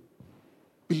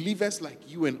 Believers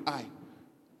like you and I.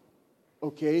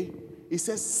 Okay? He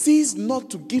says, cease not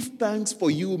to give thanks for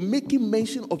you, making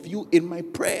mention of you in my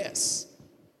prayers.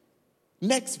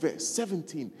 Next verse,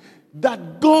 17.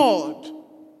 That God,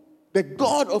 the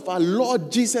God of our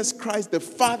Lord Jesus Christ, the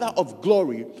Father of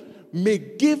glory, may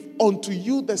give unto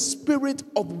you the spirit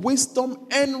of wisdom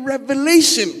and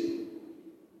revelation.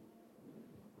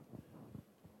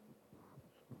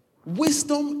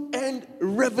 Wisdom and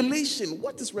revelation.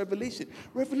 What is revelation?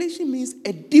 Revelation means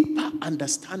a deeper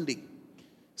understanding.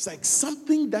 It's like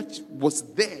something that was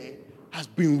there has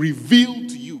been revealed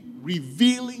to you.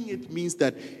 Revealing it means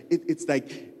that it's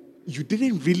like you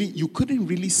couldn't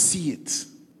really see it.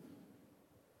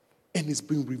 And it's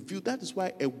been revealed. That is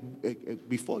why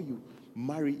before you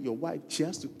marry your wife, she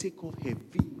has to take off her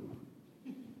veil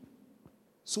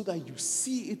so that you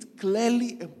see it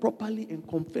clearly and properly and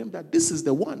confirm that this is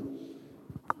the one.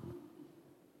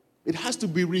 It has to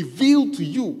be revealed to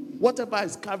you. Whatever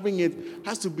is covering it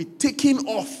has to be taken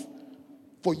off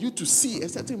for you to see. A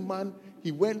certain man,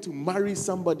 he went to marry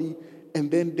somebody, and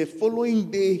then the following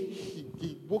day,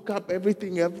 he woke up,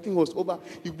 everything was over.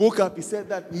 He woke up, he said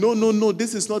that, no,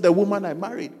 this is not the woman I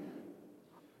married.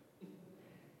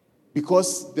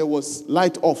 Because there was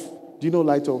light off. Do you know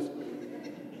light off?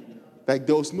 Like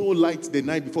there was no light the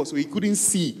night before, so he couldn't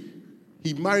see.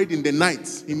 He married in the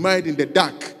night. He married in the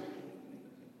dark.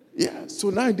 Yeah, so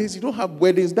nowadays you don't have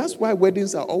weddings. That's why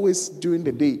weddings are always during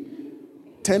the day.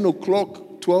 10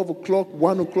 o'clock, 12 o'clock,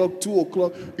 1 o'clock, 2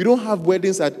 o'clock. You don't have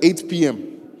weddings at 8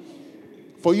 p.m.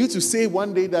 For you to say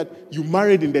one day that you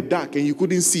married in the dark and you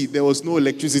couldn't see, there was no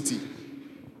electricity.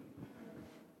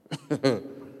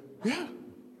 Yeah.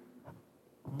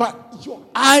 But your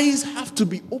eyes have to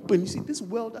be open. You see, this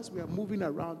world as we are moving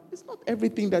around, it's not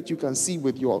everything that you can see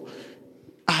with your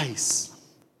eyes.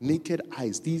 Naked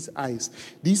eyes. These eyes,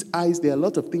 there are a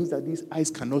lot of things that these eyes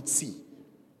cannot see.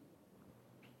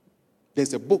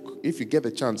 There's a book, if you get the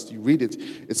chance, you read it.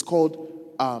 It's called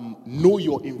Know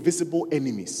Your Invisible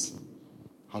Enemies.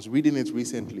 I was reading it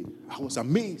recently. I was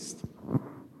amazed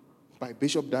by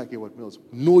Bishop Dag Heward-Mills.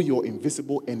 Know Your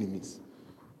Invisible Enemies.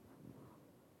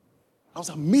 I was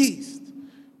amazed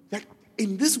that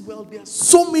in this world there are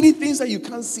so many things that you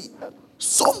can't see.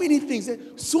 So many things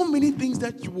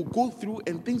that you will go through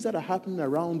and things that are happening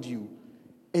around you,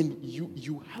 and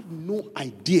you have no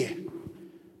idea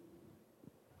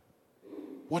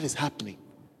what is happening.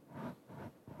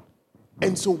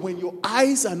 And so when your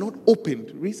eyes are not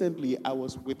opened, recently I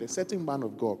was with a certain man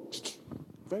of God,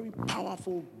 very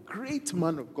powerful, great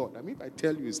man of God. I mean, if I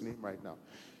tell you his name right now,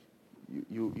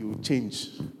 you change.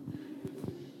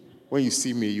 When you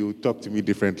see me, you talk to me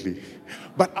differently.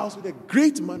 But I was with a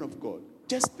great man of God,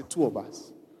 just the two of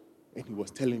us. And he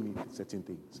was telling me certain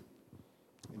things.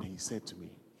 And then he said to me,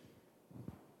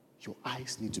 your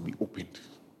eyes need to be opened.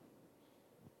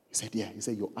 He said, yeah. He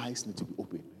said, your eyes need to be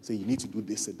opened. He said, you need to do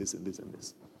this and this and this and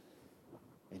this.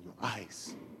 And your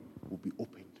eyes will be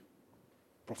opened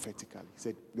prophetically. He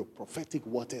said, your prophetic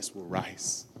waters will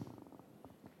rise.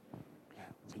 Yeah.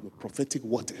 So your prophetic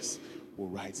waters will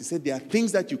rise. He said, there are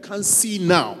things that you can't see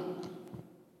now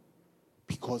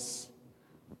because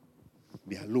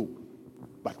they are low.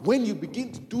 But when you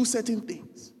begin to do certain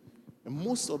things, and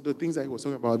most of the things that he was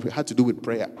talking about had to do with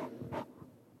prayer.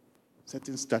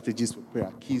 Certain strategies for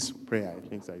prayer, keys for prayer, and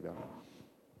things like that.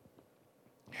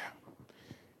 Yeah.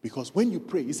 Because when you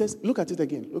pray, he says, look at it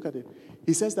again, look at it.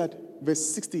 He says that, verse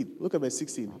 16, look at verse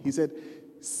 16. He said,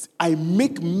 I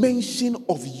make mention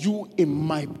of you in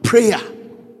my prayer.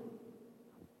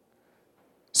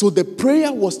 So the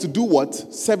prayer was to do what?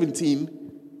 17.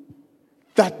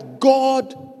 That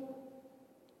God,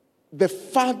 the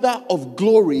Father of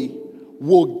glory,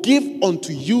 will give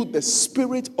unto you the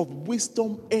spirit of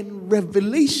wisdom and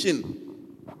revelation.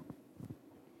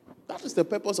 That is the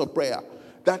purpose of prayer.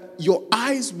 That your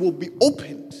eyes will be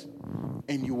opened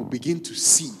and you will begin to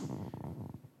see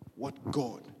what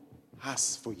God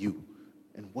has for you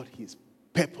and what his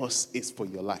purpose is for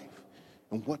your life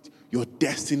and what your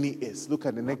destiny is. Look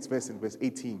at the next verse in verse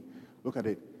 18. Look at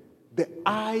it. The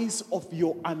eyes of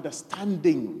your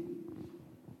understanding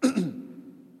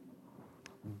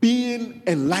being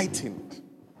enlightened.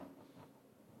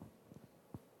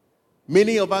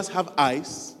 Many of us have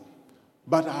eyes,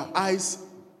 but our eyes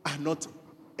are not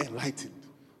enlightened.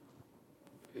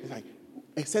 It's like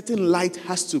a certain light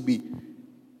has to be.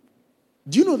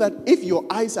 Do you know that if your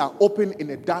eyes are open in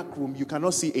a dark room, you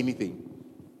cannot see anything?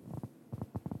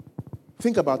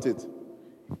 Think about it.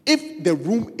 If the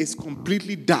room is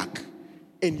completely dark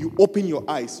and you open your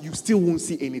eyes, you still won't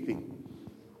see anything.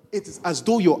 It is as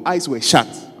though your eyes were shut.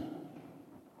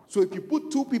 So if you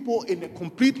put two people in a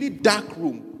completely dark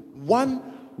room, one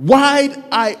wide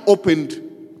eye opened,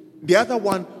 the other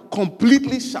one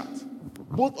completely shut,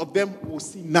 both of them will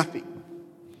see nothing.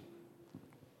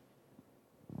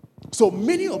 So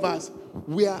many of us,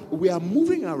 we are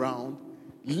moving around,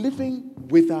 living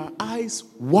with our eyes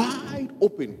wide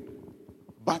open,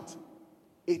 but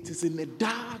it is in a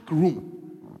dark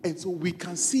room, and so we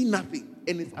can see nothing,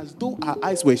 and it's as though our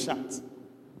eyes were shut.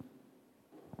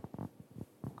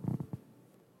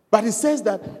 But it says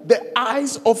that the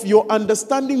eyes of your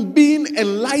understanding being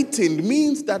enlightened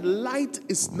means that light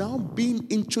is now being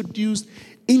introduced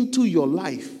into your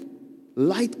life.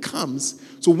 Light comes.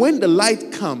 So when the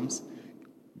light comes,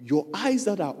 your eyes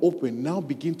that are open now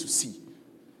begin to see.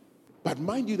 But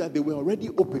mind you that they were already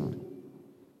opened.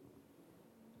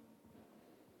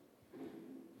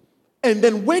 And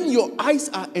then when your eyes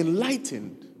are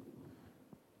enlightened,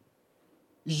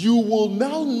 you will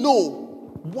now know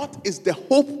what is the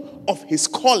hope of his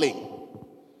calling.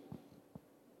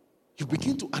 You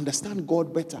begin to understand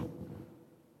God better.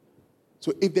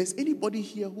 So if there's anybody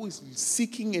here who is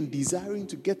seeking and desiring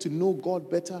to get to know God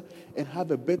better and have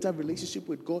a better relationship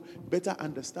with God, better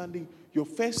understanding, your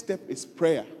first step is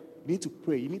prayer. You need to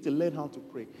pray. You need to learn how to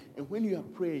pray. And when you are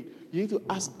praying, you need to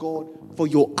ask God for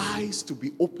your eyes to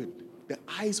be opened. The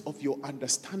eyes of your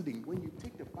understanding. When you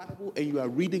take the Bible and you are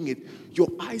reading it, your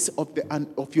eyes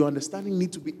of your understanding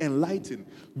need to be enlightened.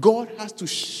 God has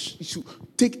to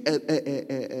take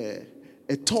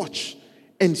a torch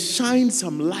and shine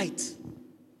some light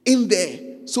in there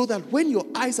so that when your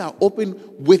eyes are open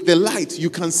with the light, you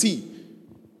can see.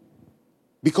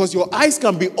 Because your eyes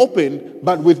can be open,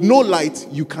 but with no light,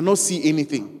 you cannot see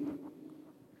anything.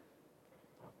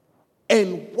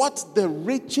 And what the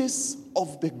riches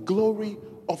of the glory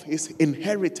of his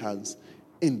inheritance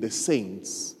in the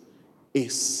saints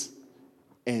is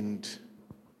and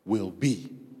will be.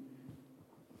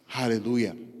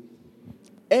 Hallelujah.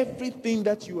 Everything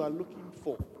that you are looking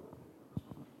for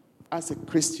as a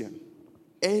Christian,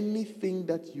 anything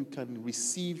that you can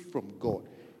receive from God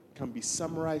can be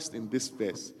summarized in this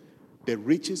verse. The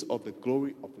riches of the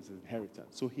glory of his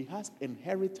inheritance. So he has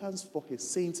inheritance for his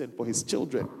saints and for his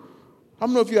children. How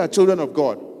many of you are children of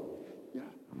God? Yeah.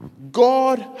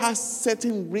 God has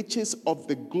certain riches of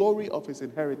the glory of his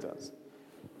inheritance.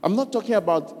 I'm not talking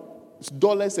about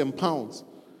dollars and pounds.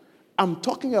 I'm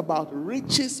talking about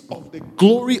riches of the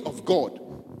glory of God.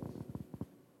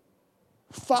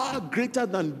 Far greater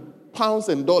than pounds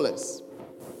and dollars.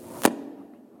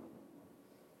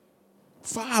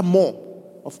 Far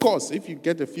more. Of course, if you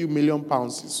get a few million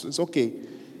pounds, it's okay.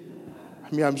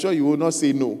 I mean, I'm sure you will not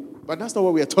say no. But that's not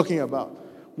what we are talking about.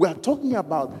 We are talking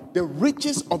about the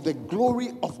riches of the glory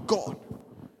of God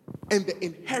and the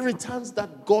inheritance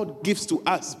that God gives to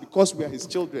us because we are his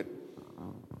children.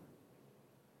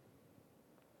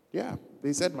 Yeah,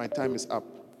 they said my time is up.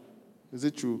 Is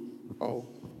it true? Oh,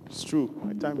 it's true.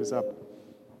 My time is up.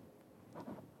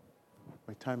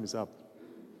 My time is up.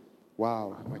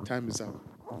 Wow, my time is up.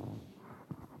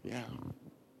 Yeah.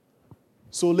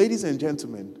 So, ladies and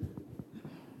gentlemen,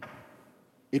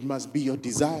 it must be your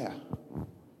desire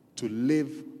to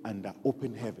live under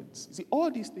open heavens. You see,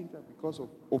 all these things are because of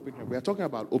open heavens. We are talking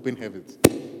about open heavens.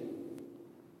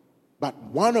 But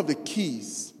one of the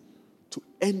keys to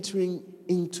entering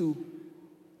into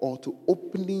or to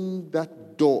opening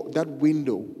that door, that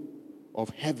window of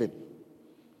heaven,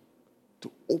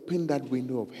 to open that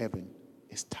window of heaven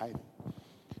is tithing.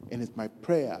 And it's my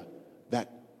prayer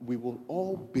that we will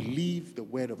all believe the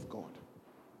word of God,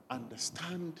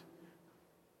 understand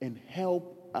and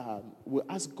help. We'll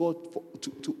ask God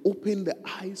to open the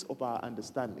eyes of our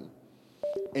understanding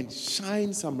and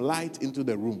shine some light into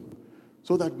the room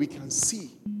so that we can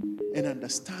see and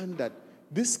understand that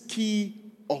this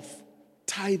key of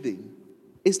tithing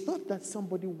is not that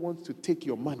somebody wants to take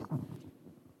your money.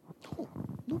 No,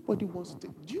 nobody wants to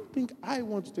take. Do you think I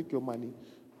want to take your money?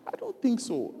 I don't think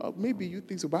so. Maybe you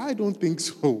think so, but I don't think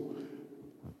so.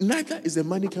 Neither is the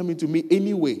money coming to me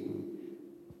anyway.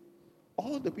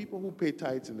 All the people who pay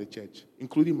tithes in the church,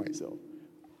 including myself,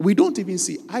 we don't even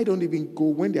see. I don't even go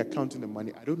when they're counting the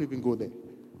money. I don't even go there.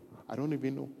 I don't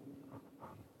even know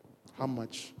how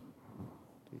much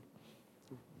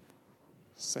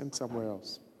send somewhere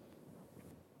else.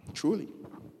 Truly.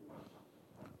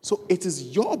 So it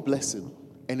is your blessing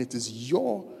and it is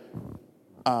your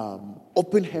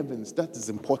open heavens that is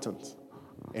important.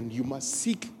 And you must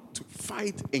seek to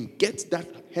fight and get that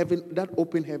heaven, that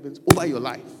open heavens over your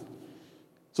life.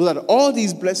 So that all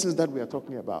these blessings that we are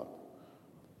talking about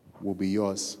will be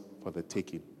yours for the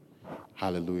taking.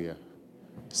 Hallelujah.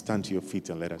 Stand to your feet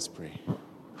and let us pray.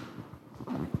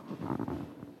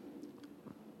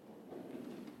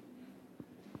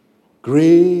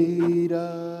 Great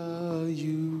are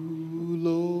you,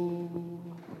 Lord.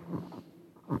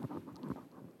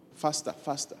 Faster,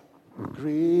 faster.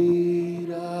 Great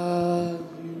are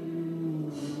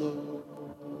you, Lord.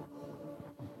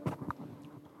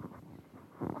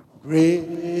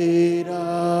 Great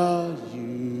are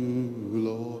you,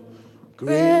 Lord.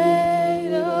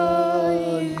 Great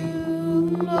are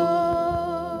you, Lord.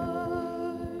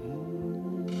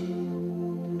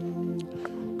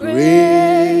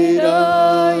 Great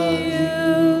are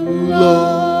you,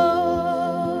 Lord.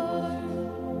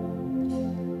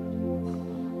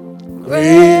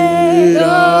 Great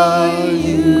are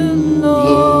you,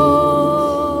 Lord.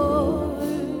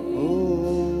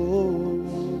 Oh,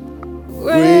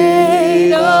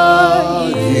 great are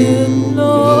you,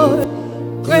 Lord.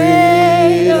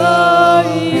 Great are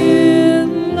you,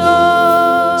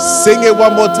 Lord. Sing it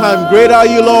one more time. Great are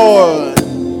you, Lord.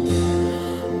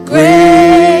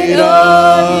 Great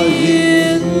are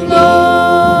you, Lord.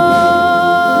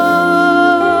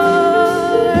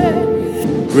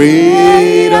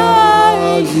 Great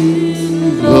are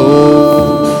you,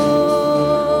 Lord.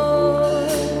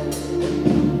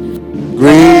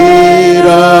 Great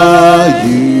are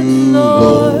you,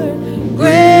 Lord.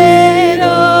 Great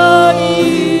are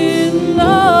you,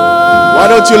 Lord. Why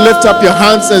don't you lift up your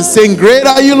hands and sing, great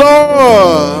are you,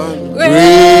 Lord.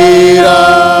 Great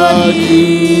are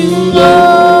you,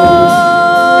 Lord.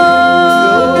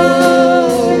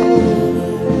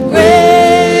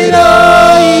 Great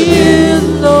are you,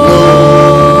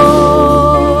 Lord.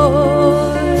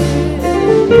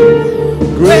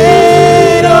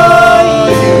 Great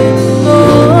are you,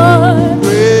 Lord.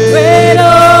 Great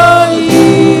are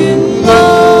you,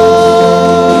 Lord.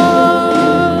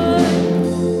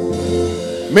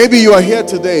 Maybe you are here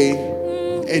today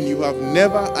and you have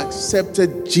never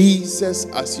accepted Jesus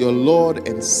as your Lord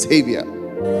and Savior.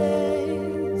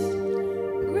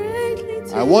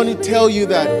 I want to tell you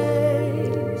that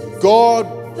God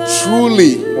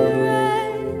truly,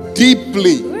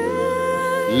 deeply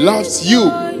loves you,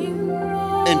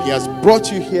 and He has brought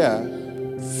you here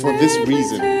for this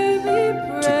reason,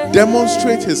 to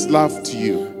demonstrate His love to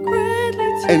you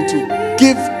and to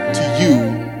give to you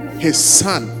His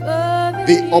Son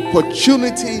the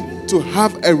opportunity to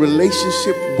have a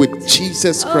relationship with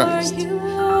Jesus Christ. It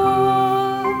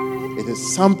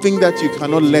is something that you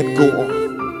cannot let go of.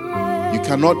 You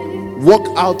cannot walk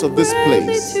out of this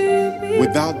place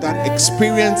without that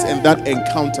experience and that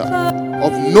encounter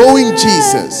of knowing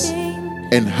Jesus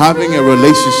and having a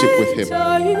relationship with Him.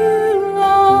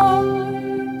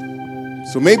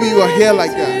 So maybe you are here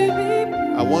like that.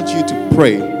 I want you to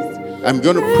pray. I'm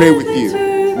going to pray with you.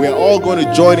 We are all going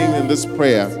to join in this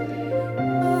prayer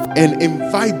and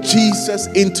invite Jesus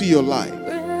into your life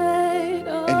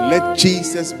and let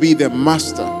Jesus be the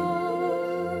master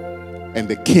and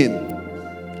the king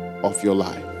of your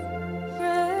life.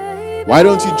 Why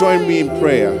don't you join me in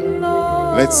prayer?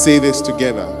 Let's say this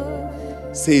together.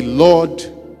 Say, Lord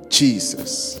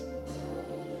Jesus.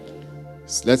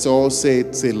 Let's all say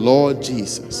it. Say, Lord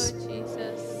Jesus,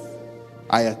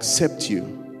 I accept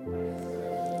you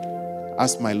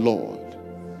as my Lord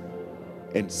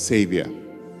and Savior.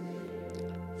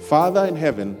 Father in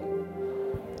heaven,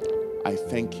 I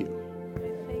thank you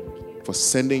for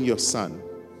sending your Son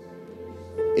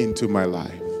into my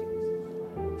life.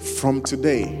 From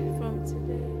today,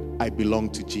 I belong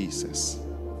to Jesus.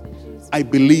 I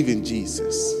believe in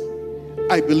Jesus.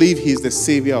 I believe He is the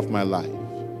Savior of my life.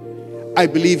 I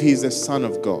believe He is the Son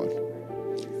of God.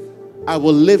 I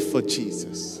will live for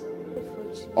Jesus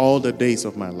all the days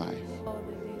of my life.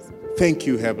 Thank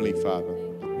you, Heavenly Father.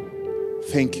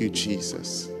 Thank you,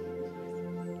 Jesus.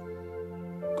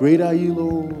 Great are you,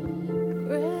 Lord.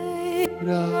 Great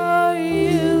are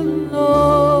you,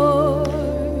 Lord.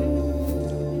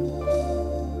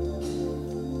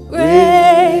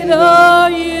 Great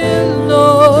are you,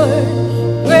 Lord.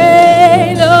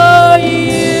 Great are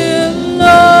you, Lord.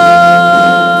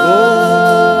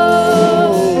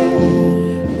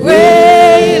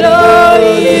 Great are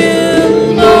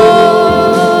you, Lord.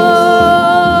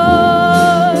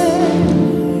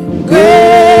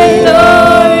 Great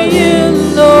are you,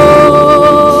 Lord.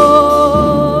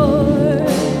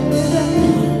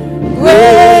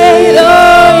 Great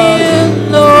are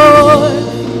you, Lord.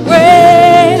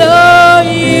 Great are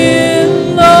you,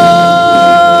 Lord.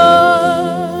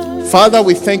 Father,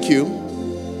 we thank you.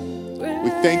 We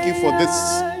thank you for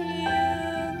this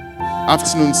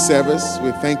afternoon service.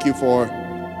 We thank you for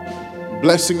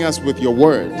blessing us with your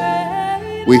word.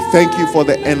 We thank you for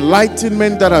the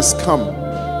enlightenment that has come.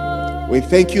 We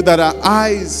thank you that our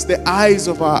eyes, the eyes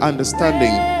of our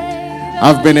understanding,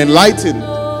 have been enlightened,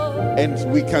 and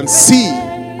we can see.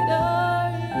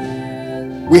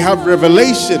 We have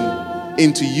revelation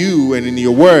into you and in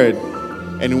your word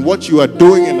and in what you are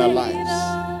doing in our lives.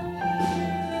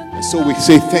 And so we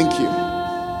say thank you.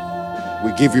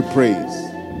 We give you praise.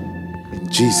 In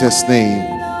Jesus' name,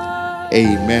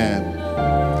 amen.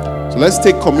 So let's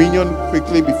take communion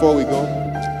quickly before we go.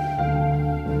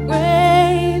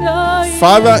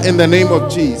 Father, in the name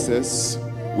of Jesus,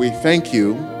 we thank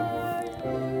you.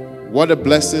 What a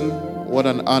blessing, what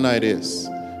an honor it is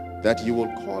that you will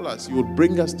call us, you will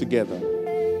bring us together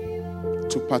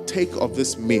to partake of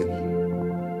this meal.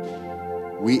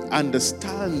 We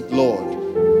understand, Lord,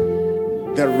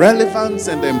 the relevance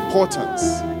and the importance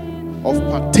of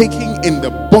partaking in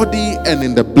the body and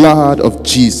in the blood of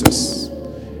Jesus.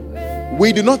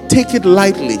 We do not take it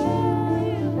lightly,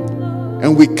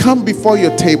 and we come before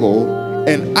your table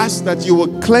and ask that you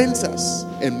will cleanse us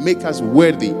and make us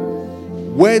worthy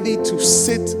to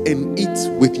sit and eat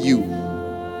with you.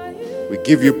 We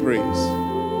give you praise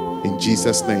in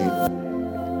Jesus' name.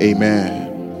 Amen.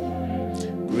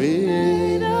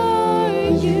 Great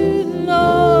are you,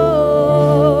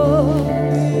 Lord.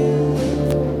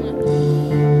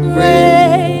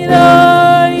 Great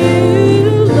are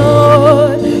you,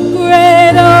 Lord.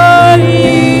 Great are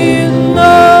you, Lord.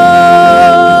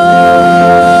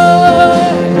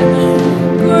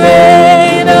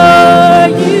 Great are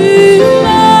you, Lord.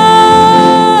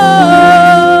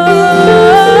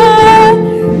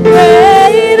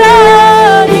 Great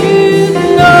are you,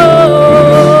 Lord.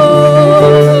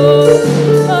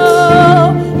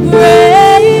 Oh,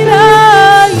 great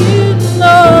are you,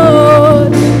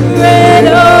 Lord. Great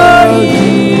are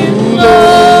you, Lord.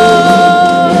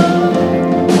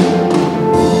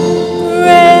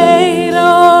 Great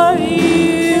are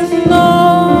you,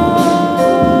 Lord.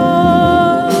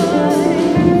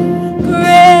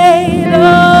 Great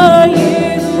are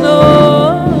you,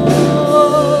 Lord.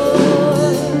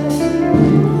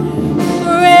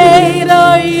 Great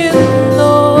are you,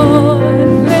 Lord.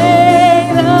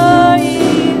 Great are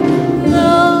you,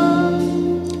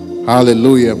 Lord.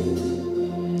 Hallelujah.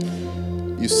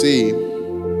 You see,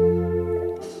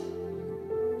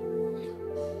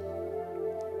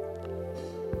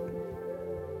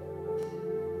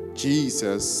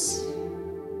 Jesus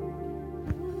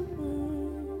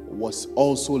was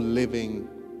also living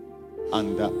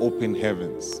under open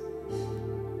heavens.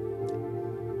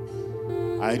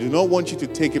 I do not want you to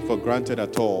take it for granted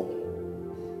at all.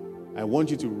 I want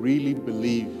you to really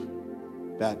believe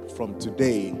that from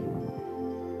today,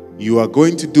 you are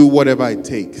going to do whatever it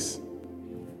takes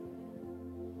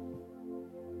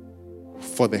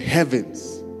for the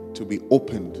heavens to be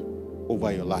opened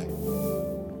over your life.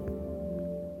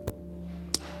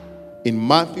 In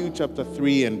Matthew chapter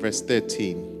 3 and verse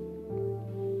 13,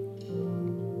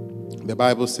 the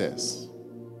Bible says,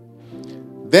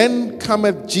 "Then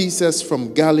cometh Jesus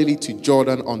from Galilee to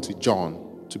Jordan unto John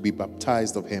to be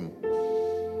baptized of him.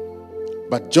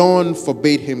 But John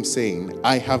forbade him, saying,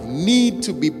 I have need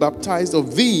to be baptized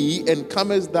of thee, and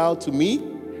comest thou to me?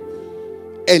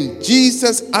 And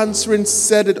Jesus answering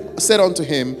said unto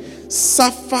him,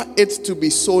 Suffer it to be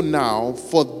so now,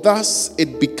 for thus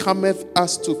it becometh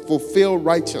us to fulfill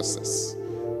righteousness.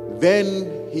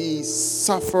 Then he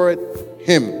suffered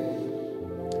him.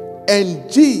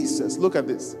 And Jesus," look at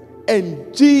this,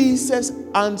 "and Jesus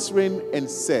answering and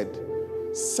said,"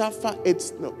 suffer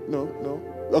it,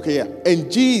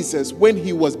 and Jesus, when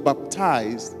he was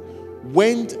baptized,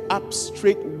 went up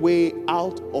straightway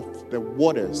out of the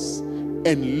waters,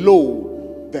 and lo,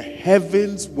 the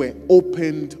heavens were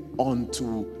opened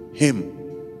unto him.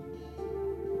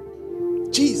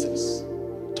 Jesus,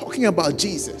 talking about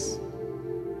Jesus,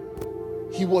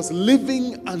 he was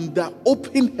living under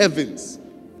open heavens.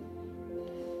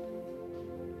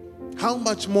 How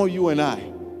much more you and I?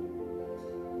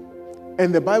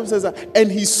 And the Bible says that,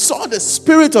 and he saw the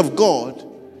Spirit of God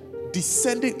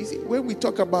descending. You see, when we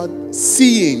talk about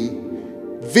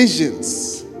seeing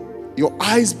visions, your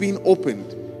eyes being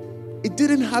opened, it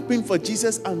didn't happen for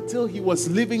Jesus until he was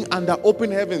living under open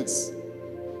heavens.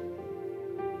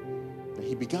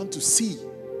 He began to see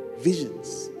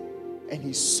visions, and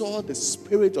he saw the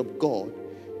Spirit of God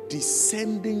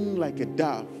descending like a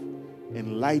dove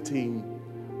and lighting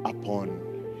upon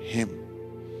him.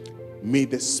 May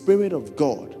the Spirit of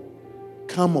God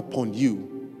come upon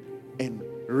you and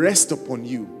rest upon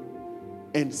you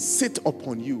and sit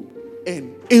upon you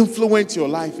and influence your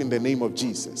life in the name of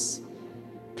Jesus.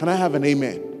 Can I have an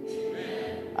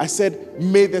amen? I said,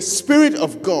 may the Spirit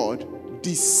of God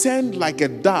descend like a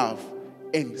dove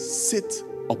and sit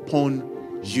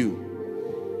upon you.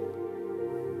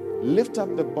 Lift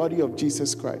up the body of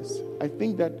Jesus Christ. I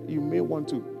think that you may want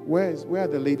to. Where are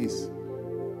the ladies?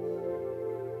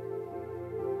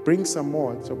 Bring some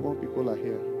more. Some more people are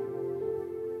here.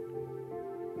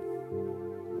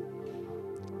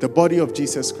 The body of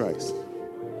Jesus Christ.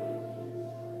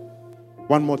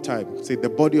 One more time. Say, the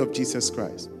body of Jesus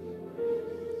Christ.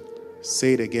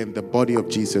 Say it again. The body of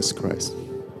Jesus Christ.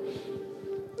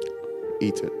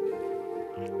 Eat it.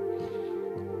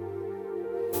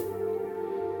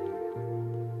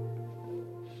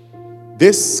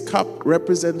 This cup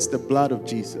represents the blood of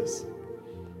Jesus.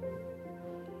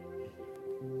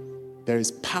 There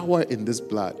is power in this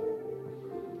blood.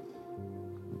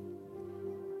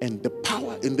 And the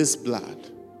power in this blood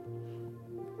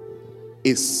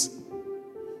is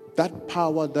that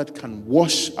power that can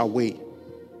wash away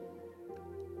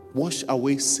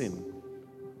sin,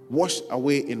 wash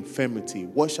away infirmity,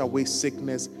 wash away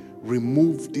sickness,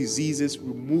 remove diseases,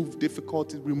 remove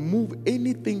difficulties, remove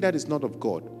anything that is not of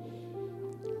God.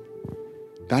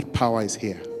 That power is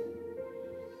here.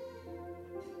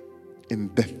 In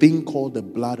the thing called the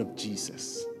blood of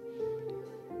Jesus.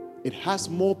 It has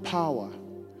more power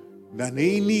than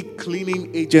any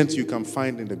cleaning agent you can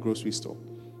find in the grocery store.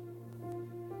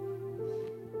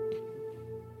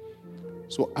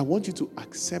 So I want you to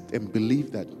accept and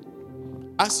believe that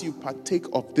as you partake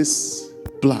of this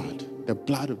blood, the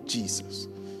blood of Jesus,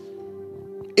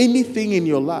 anything in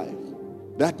your life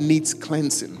that needs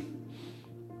cleansing,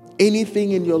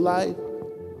 anything in your life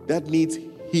that needs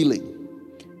healing,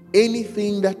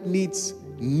 anything that needs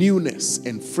newness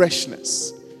and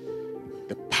freshness,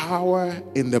 the power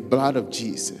in the blood of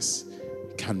Jesus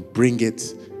can bring it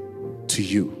to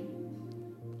you.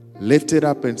 Lift it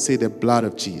up and say, the blood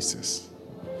of Jesus.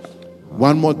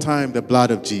 One more time, the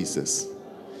blood of Jesus.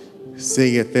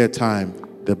 Say a third time,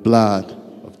 the blood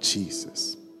of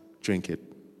Jesus. Drink it.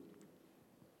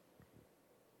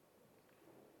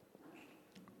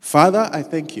 Father, I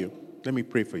thank you. Let me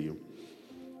pray for you.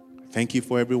 Thank you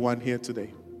for everyone here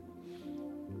today.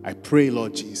 I pray,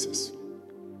 Lord Jesus,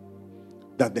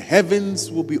 that the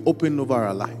heavens will be open over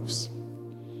our lives.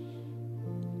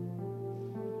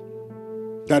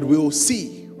 That we will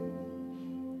see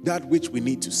that which we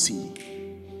need to see.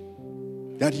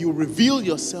 That you reveal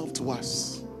yourself to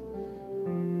us.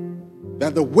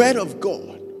 That the word of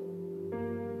God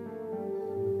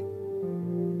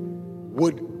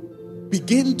would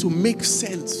begin to make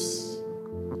sense.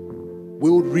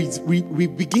 We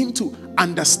begin to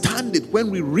understand it.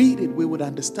 When we read it, we would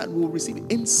understand. We will receive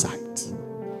insight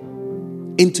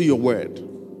into your word.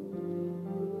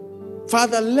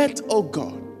 Father, let, oh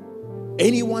God,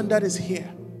 anyone that is here,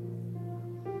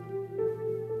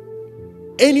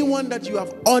 anyone that you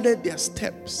have ordered their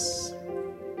steps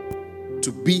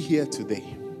to be here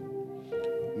today,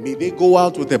 may they go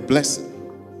out with a blessing.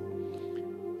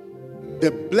 The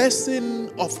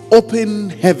blessing of open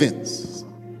heavens.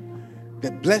 The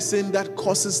blessing that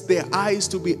causes their eyes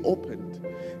to be opened.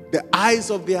 The eyes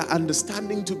of their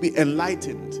understanding to be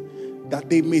enlightened.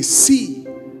 That they may see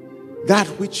that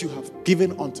which you have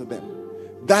given unto them.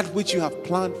 That which you have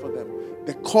planned for them.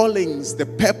 The callings, the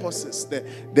purposes,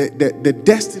 the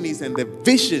destinies and the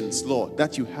visions, Lord,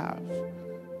 that you have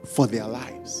for their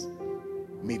lives.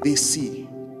 May they see.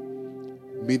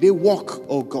 May they walk,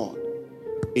 oh God,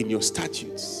 in your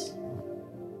statutes.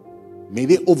 May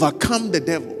they overcome the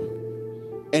devil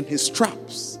and his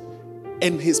traps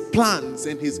and his plans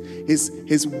and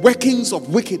his workings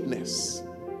of wickedness.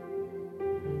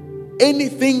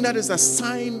 Anything that is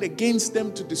assigned against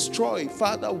them to destroy,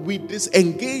 Father, we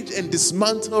disengage and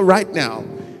dismantle right now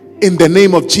in the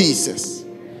name of Jesus.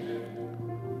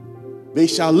 They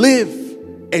shall live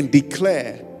and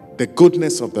declare the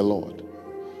goodness of the Lord.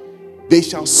 They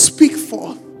shall speak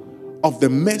forth of the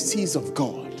mercies of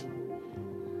God.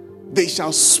 They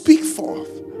shall speak forth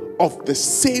of the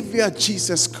Savior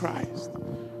Jesus Christ,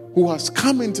 who has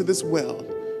come into this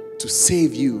world to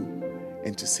save you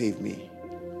and to save me.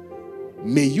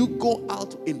 May you go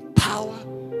out in power.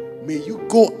 May you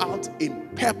go out in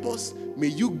purpose. May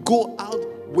you go out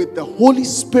with the Holy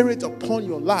Spirit upon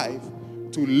your life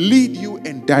to lead you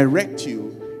and direct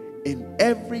you in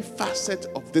every facet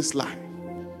of this life.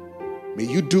 May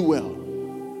you do well.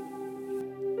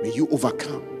 May you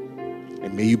overcome.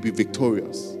 And may you be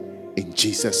victorious. In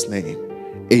Jesus' name,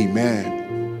 amen.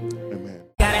 Amen.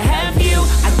 Gotta have you,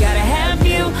 I gotta have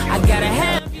you, I gotta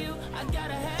have you, I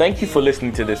gotta have you. Thank you for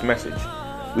listening to this message.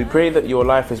 We pray that your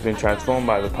life has been transformed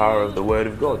by the power of the Word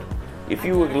of God. If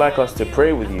you would like us to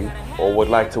pray with you or would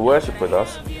like to worship with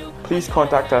us, please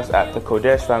contact us at the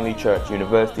Kodesh Family Church,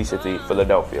 University City,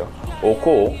 Philadelphia, or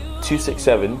call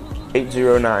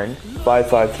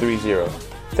 267-809-5530.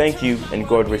 Thank you, and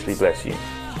God richly bless you.